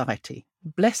dramatic society.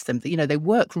 Bless them. They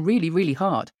work really, really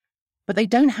hard, but they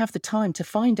don't have the time to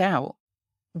find out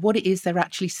what it is they're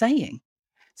actually saying.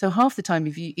 So half the time,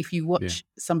 if you watch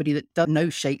somebody that doesn't know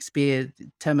Shakespeare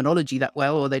terminology that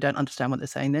well, or they don't understand what they're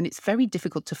saying, then it's very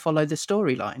difficult to follow the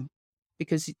storyline,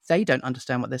 because they don't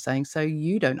understand what they're saying. So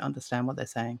you don't understand what they're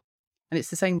saying. And it's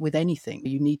the same with anything.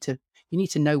 You need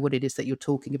to know what it is that you're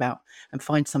talking about and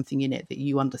find something in it that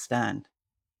you understand.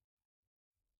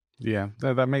 Yeah,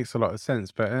 that makes a lot of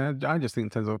sense. But I just think in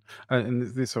terms of,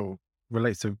 and this all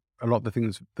relates to a lot of the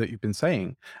things that you've been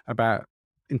saying about,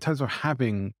 in terms of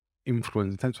having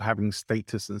influence, in terms of having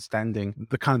status and standing,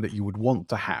 the kind that you would want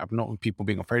to have, not with people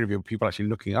being afraid of you, but people actually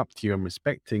looking up to you and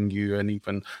respecting you and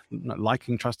even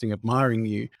liking, trusting, admiring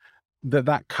you.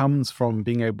 That comes from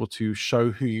being able to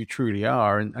show who you truly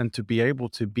are, and to be able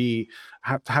to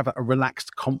have a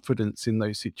relaxed confidence in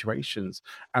those situations.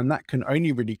 And that can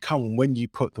only really come when you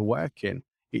put the work in.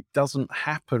 It doesn't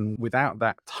happen without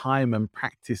that time and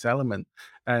practice element.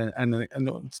 And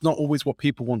it's not always what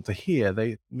people want to hear.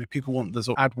 People want the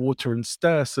sort of add water and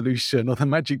stir solution or the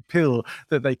magic pill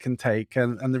that they can take.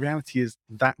 And the reality is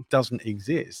that doesn't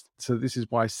exist. So this is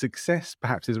why success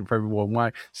perhaps isn't for everyone,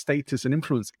 why status and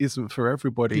influence isn't for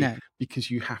everybody, because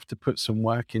you have to put some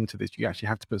work into this. You actually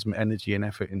have to put some energy and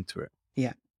effort into it.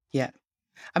 Yeah. Yeah.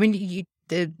 I mean,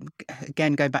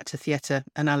 again, going back to theatre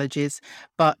analogies,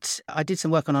 but I did some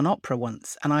work on an opera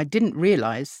once, and I didn't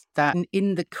realise that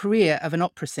in the career of an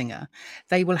opera singer,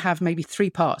 they will have maybe 3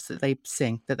 parts that they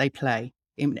sing, that they play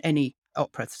in any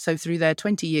opera. So through their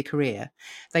 20-year career,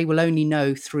 they will only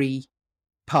know 3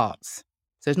 parts.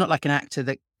 So it's not like an actor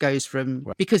that goes from,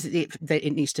 because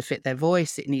it needs to fit their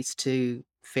voice, it needs to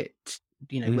fit,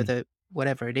 with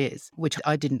whatever it is, which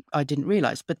I didn't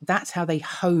realise. But that's how they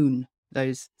hone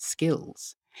those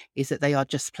skills, is that they are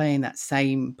just playing that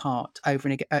same part over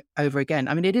and over again.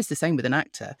 I mean, it is the same with an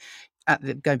actor.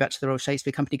 Going back to the Royal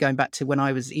Shakespeare Company, going back to when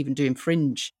I was even doing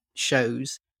fringe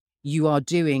shows, you are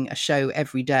doing a show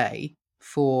every day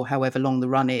for however long the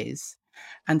run is.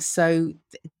 And so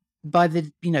by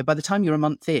the time you're a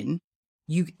month in,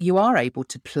 you are able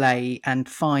to play and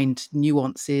find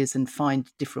nuances and find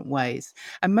different ways.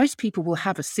 And most people will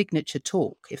have a signature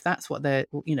talk if that's what they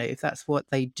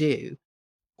do,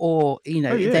 or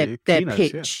their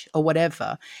pitch or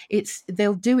whatever.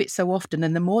 They'll do it so often,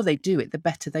 and the more they do it, the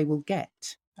better they will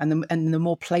get, and the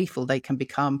more playful they can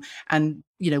become. And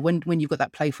when you've got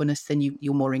that playfulness, then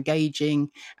you're more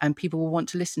engaging, and people will want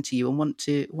to listen to you and want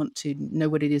to know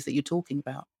what it is that you're talking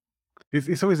about.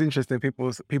 It's always interesting.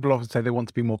 People often say they want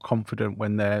to be more confident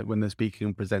when they're speaking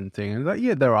and presenting, and that,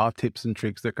 yeah, there are tips and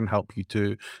tricks that can help you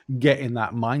to get in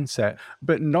that mindset.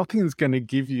 But nothing's going to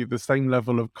give you the same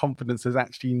level of confidence as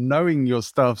actually knowing your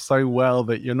stuff so well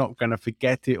that you're not going to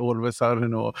forget it all of a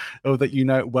sudden, or that you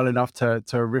know it well enough to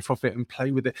riff off it and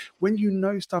play with it. When you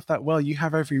know stuff that well, you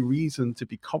have every reason to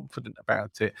be confident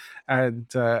about it. And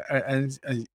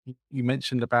you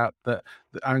mentioned about that.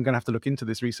 I'm going to have to look into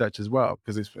this research as well,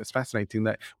 because it's fascinating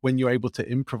that when you're able to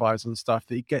improvise on stuff,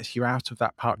 that it gets you out of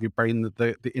that part of your brain,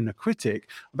 the inner critic.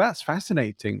 That's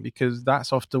fascinating, because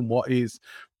that's often what is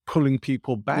pulling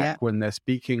people back Yeah. when they're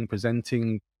speaking,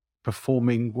 presenting,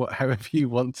 performing, however you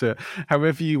want to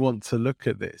look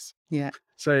at this. Yeah.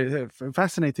 So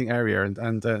fascinating area,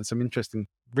 and some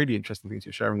really interesting things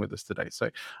you're sharing with us today. So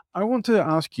I want to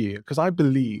ask you, because I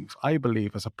believe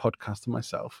as a podcaster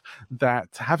myself, that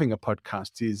having a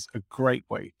podcast is a great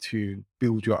way to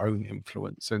build your own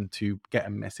influence and to get a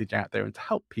message out there and to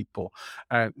help people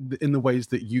in the ways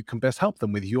that you can best help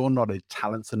them with your knowledge,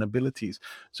 talents, and abilities.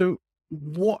 So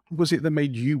what was it that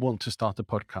made you want to start a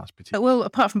podcast particularly? Well,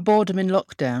 apart from boredom in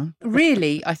lockdown,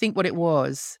 really, I think what it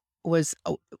was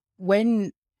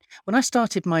when I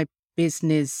started my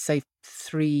business, say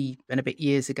 3 and a bit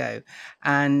years ago,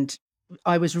 and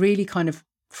I was really kind of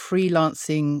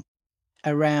freelancing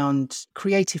around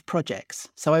creative projects.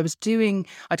 So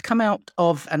I'd come out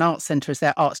of an art centre as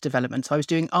their arts development. So I was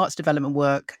doing arts development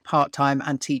work part-time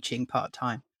and teaching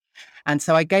part-time. And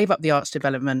so I gave up the arts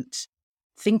development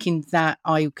thinking that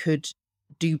I could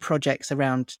do projects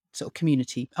around sort of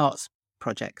community arts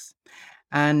projects.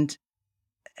 And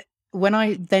when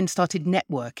I then started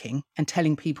networking and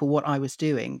telling people what I was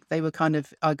doing, they were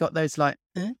I got those like,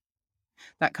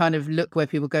 that kind of look where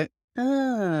people go,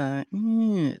 but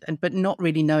not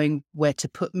really knowing where to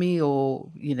put me,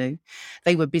 or,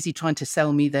 they were busy trying to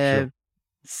sell me their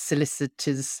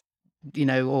solicitors,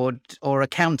 or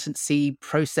accountancy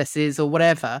processes or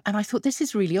whatever. And I thought, this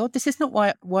is really odd. This is not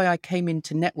why I came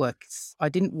into networks. I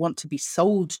didn't want to be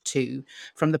sold to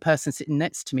from the person sitting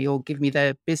next to me or give me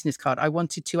their business card. I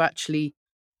wanted to actually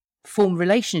form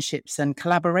relationships and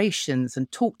collaborations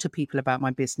and talk to people about my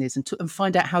business and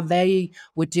find out how they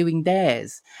were doing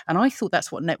theirs. And I thought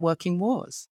that's what networking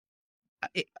was.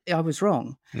 I was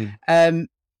wrong.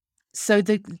 So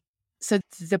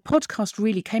the podcast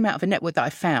really came out of a network that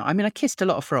I found. I mean, I kissed a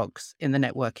lot of frogs in the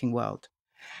networking world,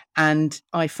 and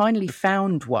I finally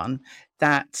found one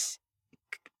that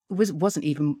wasn't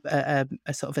even a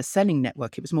sort of a selling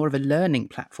network. It was more of a learning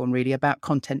platform, really, about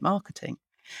content marketing.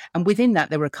 And within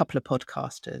that, there were a couple of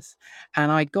podcasters.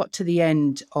 And I got to the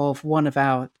end of one of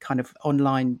our kind of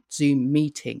online Zoom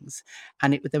meetings,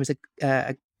 and there was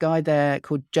a guy there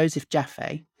called Joseph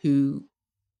Jaffe, who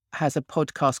has a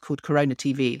podcast called Corona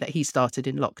TV that he started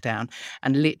in lockdown,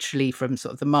 and literally from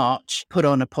sort of the March put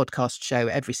on a podcast show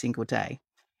every single day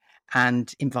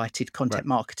and invited content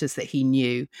marketers that he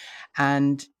knew.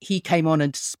 And he came on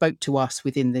and spoke to us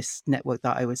within this network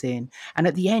that I was in. And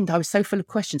at the end, I was so full of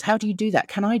questions. How do you do that?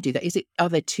 Can I do that? Are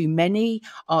there too many?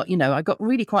 I got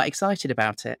really quite excited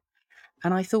about it.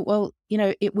 And I thought, well,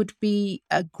 it would be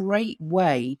a great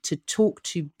way to talk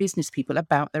to business people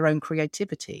about their own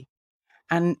creativity.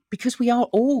 And because we are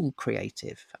all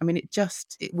creative, I mean,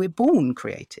 we're born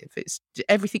creative. It's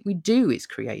everything we do is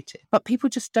creative, but people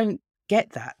just don't get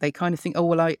that. They kind of think, oh,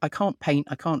 well, I can't paint,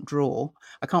 I can't draw,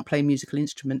 I can't play a musical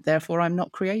instrument, therefore I'm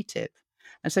not creative.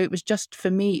 And so it was just, for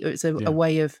me, it was a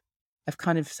way of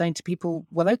kind of saying to people,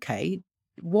 well, okay,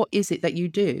 what is it that you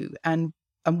do? And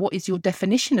what is your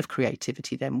definition of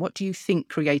creativity then? What do you think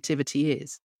creativity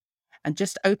is? And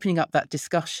just opening up that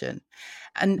discussion,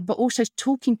 but also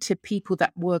talking to people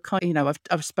that were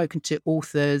I've spoken to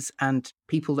authors and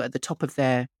people that are at the top of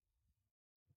their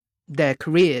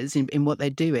careers in what they're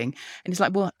doing, and it's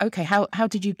like, well, okay, how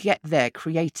did you get there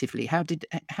creatively? How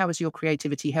has your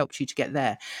creativity helped you to get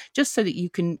there? Just so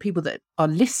that people that are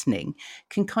listening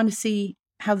can kind of see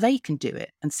how they can do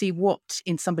it and see what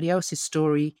in somebody else's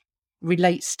story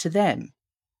relates to them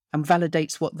and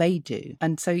validates what they do.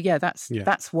 And so,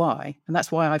 that's why. And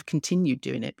that's why I've continued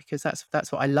doing it, because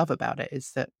that's what I love about it,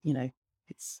 is that,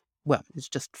 it's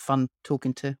just fun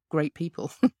talking to great people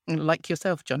like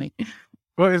yourself, Johnny.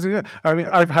 Well, isn't it? I mean,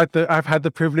 I've had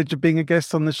the privilege of being a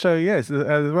guest on the show, yes,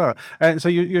 as well. And so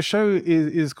your show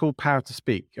is called Power to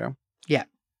Speak, yeah?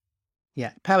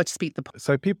 Yeah, Power to Speak.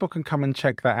 So people can come and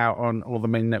check that out on all the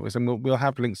main networks, and we'll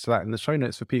have links to that in the show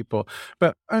notes for people.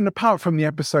 And apart from the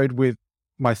episode with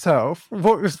myself,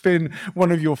 what has been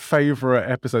one of your favorite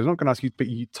episodes? I'm not going to ask you to pick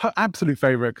your absolute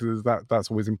favorite, because that's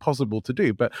always impossible to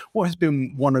do, but what has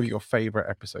been one of your favorite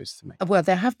episodes to make? Well,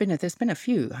 there's been a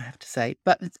few, I have to say,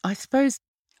 but I suppose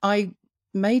I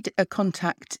made a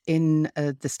contact in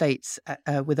the States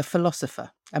with a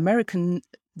philosopher, American.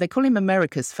 They call him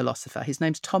America's philosopher. His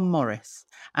name's Tom Morris,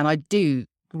 and I do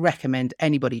recommend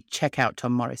anybody check out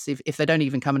Tom Morris. If they don't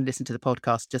even come and listen to the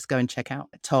podcast, just go and check out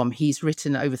Tom. He's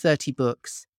written over 30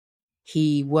 books.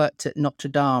 He worked at Notre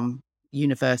Dame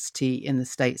University in the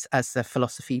States as a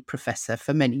philosophy professor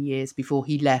for many years before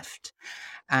he left,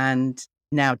 and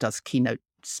now does keynote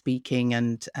speaking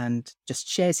and just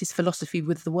shares his philosophy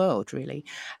with the world, really.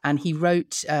 And he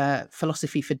wrote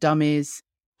Philosophy for Dummies.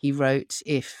 He wrote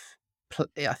If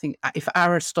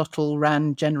Aristotle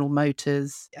ran General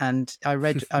Motors, and I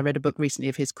read a book recently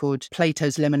of his called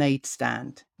Plato's Lemonade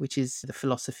Stand, which is the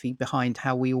philosophy behind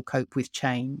how we all cope with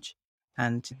change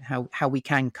and how we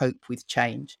can cope with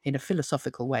change in a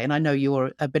philosophical way. And I know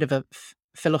you're a bit of a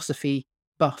philosophy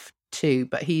buff too,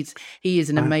 but he is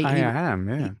an amazing. I am,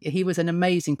 yeah. He was an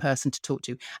amazing person to talk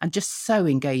to, and just so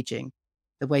engaging,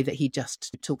 the way that he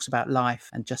just talks about life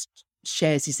and just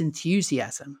shares his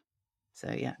enthusiasm.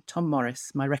 So yeah, Tom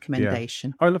Morris, my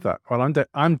recommendation. I love that. Well,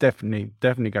 I'm definitely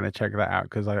going to check that out,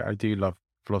 because I do love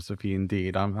philosophy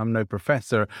indeed. I'm no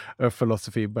professor of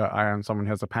philosophy, but I am someone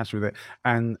who has a passion with it,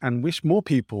 and wish more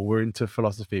people were into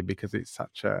philosophy, because it's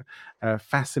such a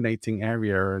fascinating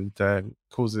area, and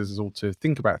causes us all to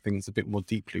think about things a bit more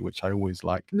deeply, which I always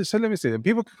like. So let me see,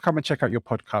 people can come and check out your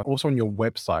podcast also on your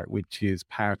website, which is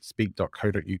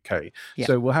powertospeak.co.uk. Yeah.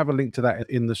 So we'll have a link to that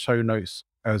in the show notes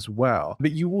as well.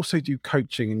 But you also do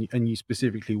coaching, and you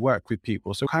specifically work with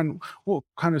people. So what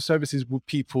kind of services would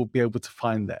people be able to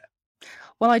find there?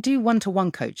 Well, I do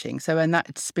one-to-one coaching. So, and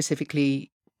that's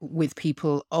specifically with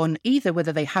people on either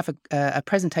whether they have a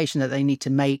presentation that they need to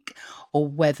make, or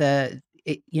whether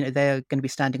they're going to be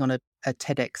standing on a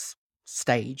TEDx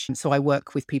stage. And so I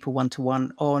work with people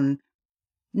one-to-one on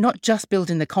not just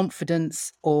building the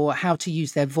confidence or how to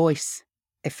use their voice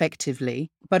effectively,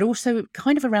 but also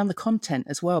kind of around the content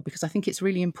as well, because I think it's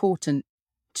really important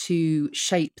to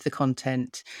shape the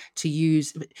content, to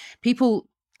use people.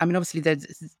 I mean, obviously,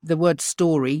 the word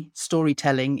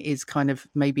storytelling is kind of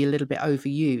maybe a little bit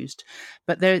overused,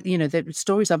 but the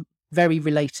stories are very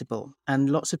relatable,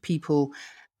 and lots of people,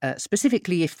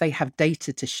 specifically if they have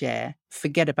data to share,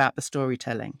 forget about the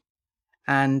storytelling,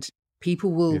 and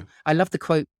people will. Yeah. I love the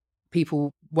quote.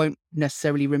 People won't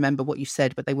necessarily remember what you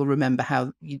said, but they will remember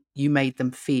how you made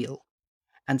them feel.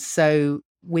 And so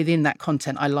within that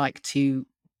content, I like to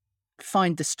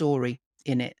find the story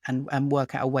in it and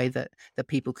work out a way that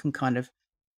people can kind of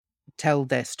tell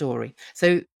their story.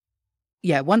 So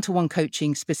yeah, one-to-one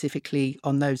coaching specifically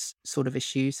on those sort of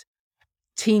issues,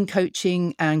 team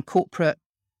coaching and corporate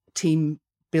team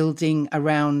building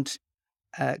around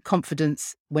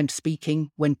confidence when speaking,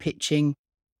 when pitching,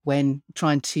 when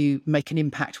trying to make an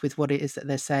impact with what it is that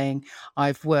they're saying.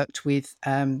 I've worked with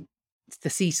the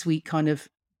C-suite kind of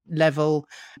level,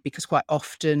 because quite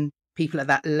often people at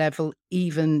that level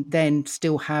even then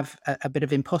still have a bit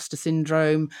of imposter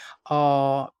syndrome,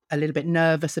 are a little bit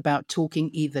nervous about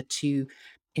talking either to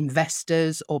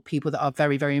investors or people that are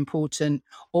very, very important,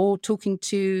 or talking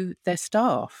to their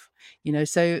staff.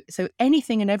 So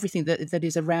anything and everything that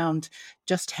is around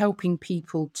just helping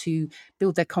people to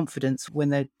build their confidence when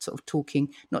they're sort of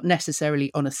talking, not necessarily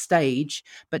on a stage,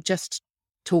 but just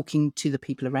talking to the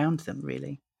people around them,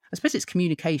 really. I suppose it's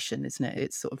communication, isn't it?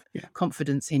 It's sort of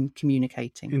confidence in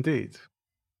communicating. Indeed.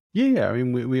 Yeah. I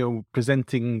mean, we are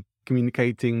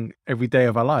communicating every day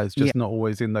of our lives, just not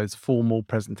always in those formal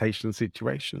presentation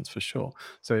situations, for sure.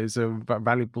 So it's a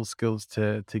valuable skills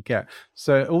to get.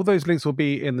 So all those links will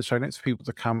be in the show notes for people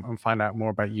to come and find out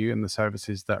more about you and the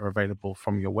services that are available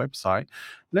from your website.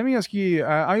 Let me ask you,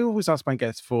 I always ask my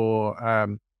guests for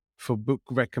book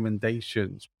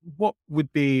recommendations. What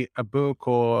would be a book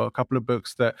or a couple of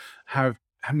books that have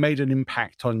made an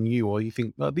impact on you, or you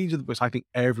think, well, these are the books I think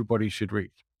everybody should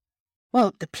read?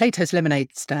 Well, the Plato's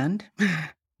Lemonade Stand,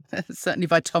 certainly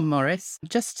by Tom Morris.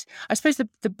 I suppose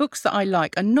the books that I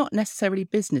like are not necessarily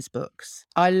business books.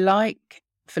 I like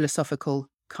philosophical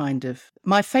kind of.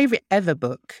 My favorite ever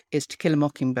book is To Kill a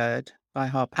Mockingbird by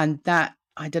Harper. And that,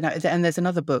 I don't know. And there's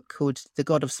another book called The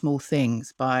God of Small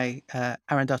Things by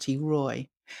Arundhati Roy,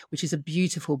 which is a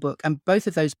beautiful book. And both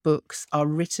of those books are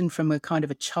written from a kind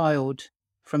of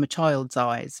from a child's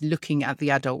eyes, looking at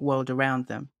the adult world around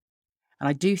them. And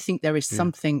I do think there is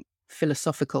something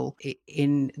philosophical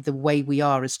in the way we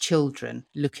are as children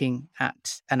looking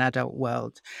at an adult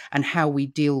world, and how we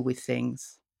deal with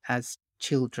things as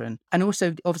children. And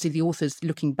also, obviously, the author's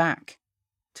looking back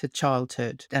to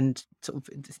childhood and sort of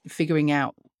figuring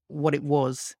out what it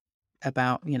was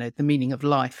about, the meaning of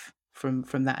life from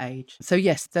that age. So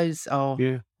yes, those are.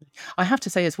 Yeah. I have to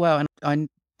say as well, and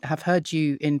I have heard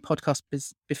you in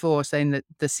podcasts before saying that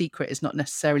The Secret is not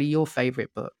necessarily your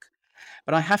favorite book,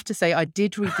 but I have to say I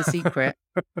did read The Secret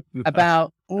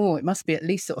about, it must be at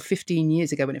least sort of 15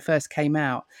 years ago when it first came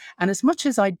out. And as much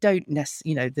as I don't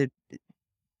necessarily,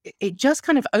 it just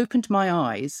kind of opened my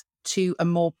eyes to a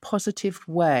more positive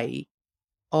way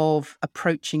of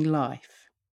approaching life.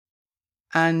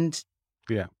 And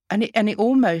Yeah. and it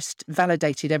almost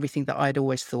validated everything that I'd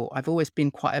always thought. I've always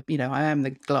been quite I am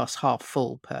the glass half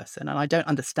full person, and I don't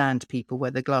understand people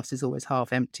where the glass is always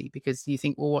half empty, because you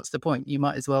think, well, what's the point? You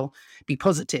might as well be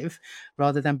positive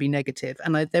rather than be negative.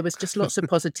 And there was just lots of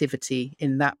positivity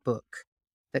in that book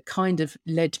that kind of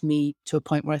led me to a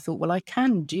point where I thought, well, I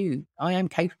am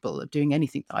capable of doing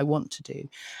anything that I want to do.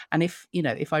 And if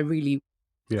I really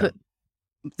put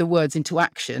the words into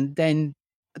action, then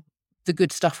the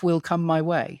good stuff will come my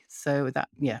way. So that,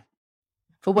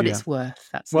 for what it's worth,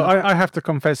 that's Well, I have to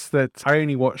confess that I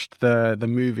only watched the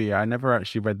movie. I never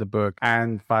actually read the book.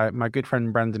 And my good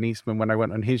friend Brandon Eastman, when I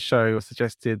went on his show,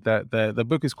 suggested that the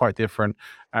book is quite different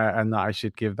and that I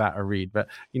should give that a read. But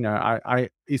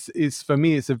it's for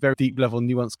me, it's a very deep level,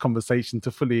 nuanced conversation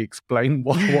to fully explain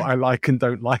what I like and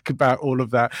don't like about all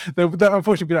of that. That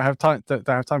unfortunately we don't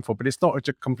have time for. But it's not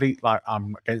a complete like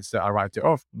I'm against it, I write it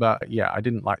off. But yeah, I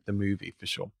didn't like the movie for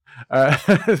sure.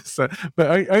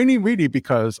 But only really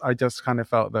because I just kind of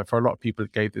felt that for a lot of people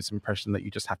it gave this impression that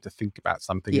you just have to think about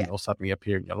something and it'll suddenly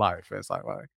appear in your life. And it's like,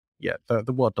 well,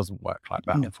 the world doesn't work like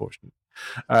that, unfortunately.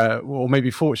 Or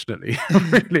maybe fortunately,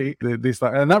 really.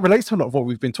 And that relates to a lot of what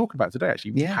we've been talking about today.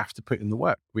 Actually, we have to put in the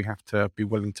work. We have to be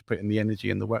willing to put in the energy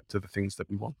and the work to the things that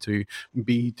we want to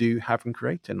be, do, have, and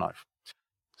create in life.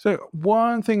 So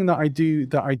one thing that I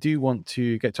do want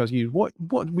to get to ask you, what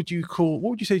would you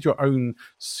say is your own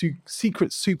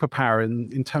secret superpower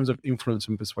in terms of influence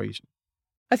and persuasion?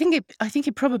 I think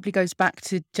it probably goes back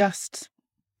to just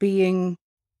being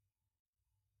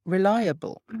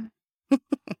reliable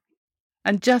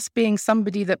and just being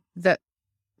somebody that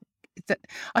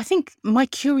I think my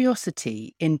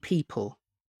curiosity in people.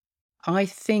 I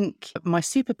think my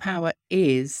superpower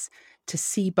is to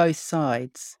see both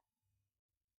sides,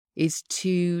 is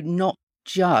to not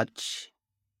judge.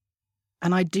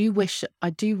 And I do wish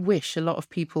a lot of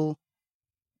people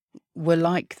were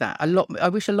like that. I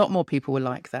wish a lot more people were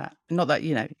like that. Not that,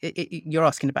 you're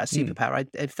asking about a superpower.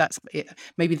 If that's it,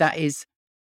 maybe that is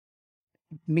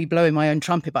me blowing my own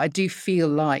trumpet, but I do feel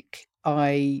like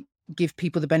I give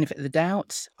people the benefit of the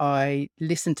doubt. I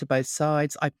listen to both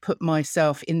sides. I put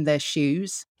myself in their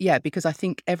shoes. Yeah, because I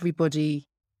think everybody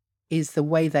is the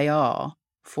way they are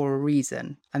for a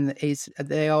reason, and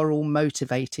they are all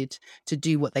motivated to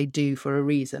do what they do for a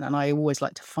reason. And I always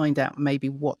like to find out maybe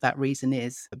what that reason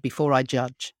is before I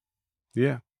judge.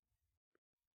 Yeah.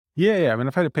 I mean,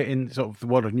 I've had to put in sort of the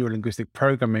world of neurolinguistic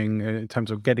programming in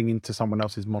terms of getting into someone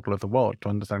else's model of the world to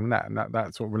understand that, and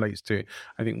that sort of relates to,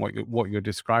 I think, what you're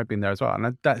describing there as well.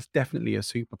 And that's definitely a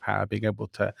superpower, being able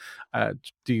to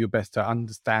do your best to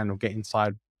understand or get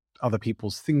inside other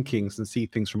people's thinkings and see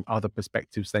things from other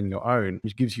perspectives than your own,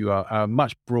 which gives you a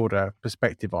much broader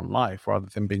perspective on life rather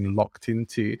than being locked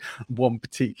into one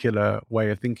particular way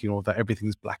of thinking, or that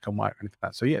everything's black and white or anything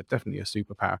like that. So yeah, definitely a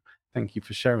superpower. Thank you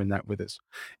for sharing that with us.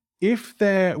 If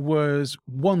there was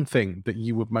one thing that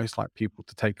you would most like people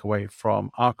to take away from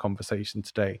our conversation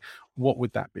today, what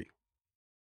would that be?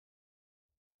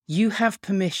 You have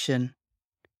permission.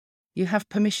 You have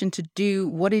permission to do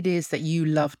what it is that you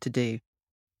love to do.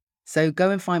 So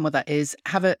go and find what that is.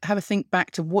 Have a think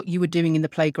back to what you were doing in the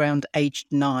playground aged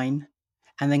 9,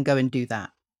 and then go and do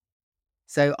that.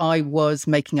 So I was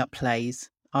making up plays.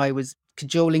 I was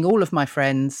cajoling all of my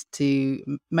friends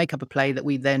to make up a play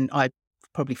that I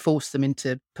probably forced them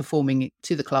into performing it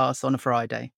to the class on a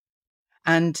Friday.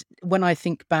 And when I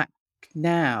think back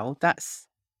now, that's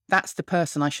the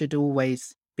person I should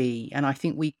always be. And I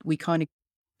think we kind of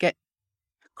get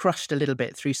crushed a little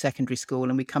bit through secondary school,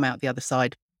 and we come out the other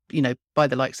side, by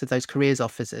the likes of those careers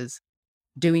officers,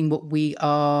 doing what we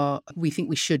think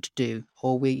we should do,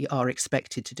 or we are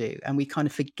expected to do. And we kind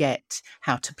of forget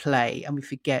how to play, and we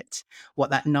forget what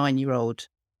that 9-year-old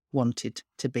wanted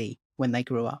to be when they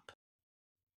grew up.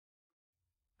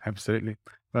 Absolutely.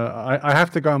 I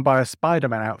have to go and buy a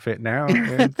Spider-Man outfit now,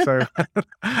 and so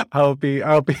I'll be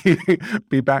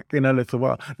be back in a little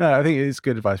while. No, I think it is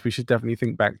good advice. We should definitely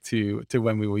think back to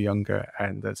when we were younger,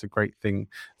 and that's a great thing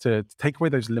to take away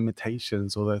those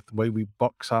limitations or the way we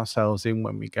box ourselves in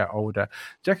when we get older.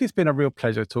 Jackie, it's been a real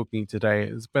pleasure talking to you today.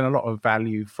 There's been a lot of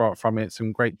value from it,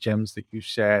 some great gems that you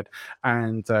shared,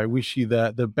 and I wish you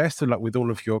the best of luck with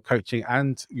all of your coaching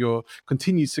and your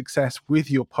continued success with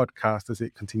your podcast as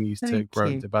it continues to grow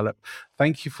and develop.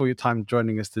 Thank you for your time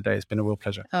joining us today. It's been a real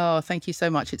pleasure. Oh, thank you so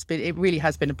much. It really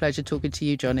has been a pleasure talking to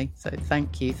you, Johnny. So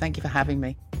thank you for having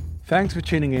me. Thanks for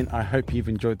tuning in. I hope you've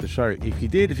enjoyed the show. If you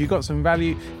did, if you got some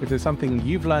value, if there's something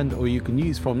you've learned or you can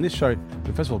use from this show,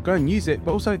 then first of all, go and use it,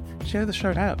 but also share the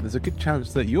show out. There's a good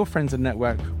chance that your friends and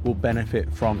network will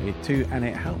benefit from it too, and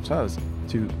it helps us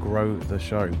to grow the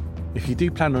show. If you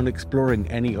do plan on exploring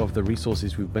any of the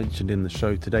resources we've mentioned in the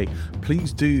show today,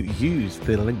 please do use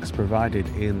the links provided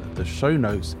in the show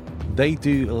notes. They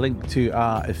do link to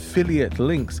our affiliate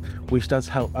links, which does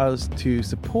help us to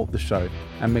support the show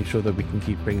and make sure that we can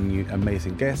keep bringing you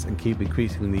amazing guests and keep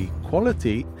increasing the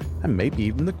quality and maybe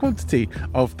even the quantity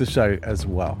of the show as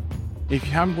well. If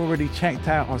you haven't already checked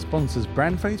out our sponsors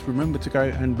Brandface, remember to go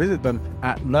and visit them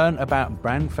at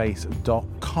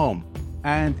learnaboutbrandface.com.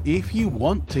 And if you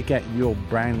want to get your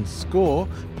brand score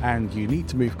and you need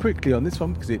to move quickly on this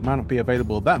one because it might not be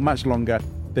available that much longer,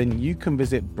 then you can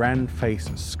visit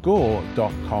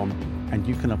brandfacescore.com and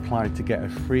you can apply to get a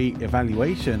free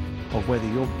evaluation of whether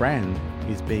your brand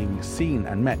is being seen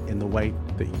and met in the way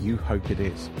that you hope it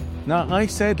is. Now, I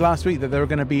said last week that there are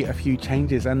going to be a few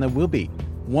changes, and there will be.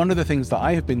 One of the things that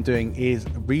I have been doing is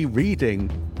rereading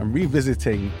and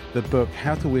revisiting the book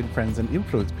How to Win Friends and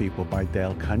Influence People by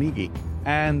Dale Carnegie.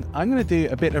 And I'm going to do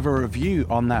a bit of a review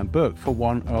on that book for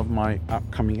one of my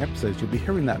upcoming episodes. You'll be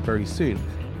hearing that very soon.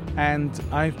 And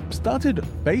I've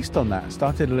based on that,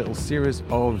 started a little series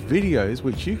of videos,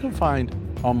 which you can find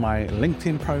on my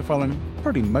LinkedIn profile and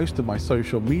probably most of my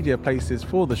social media places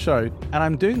for the show. And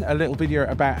I'm doing a little video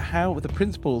about how the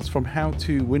principles from How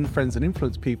to Win Friends and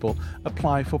Influence People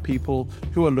apply for people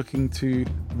who are looking to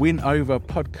win over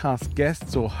podcast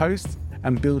guests or hosts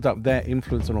and build up their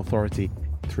influence and authority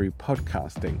through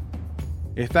podcasting.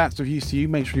 If that's of use to you,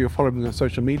 make sure you're following me on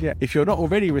social media. If you're not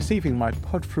already receiving my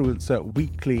Podfluencer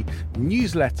weekly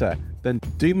newsletter, then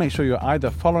do make sure you're either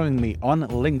following me on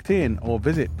LinkedIn or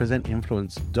visit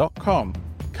presentinfluence.com.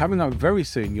 Coming up very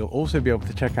soon, you'll also be able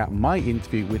to check out my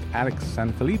interview with Alex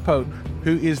Sanfilippo,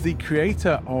 who is the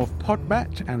creator of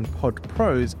Podmatch and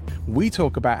PodPros. We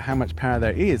talk about how much power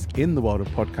there is in the world of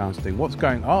podcasting, what's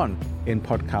going on in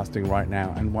podcasting right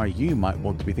now, and why you might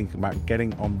want to be thinking about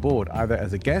getting on board either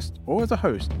as a guest or as a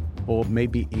host, or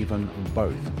maybe even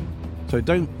both. So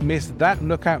don't miss that.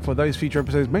 Look out for those future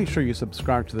episodes. Make sure you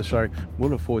subscribe to the show.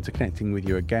 We'll look forward to connecting with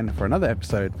you again for another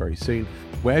episode very soon.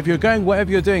 Wherever you're going, whatever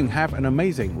you're doing, have an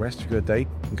amazing rest of your day.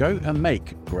 Go and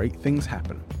make great things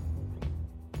happen.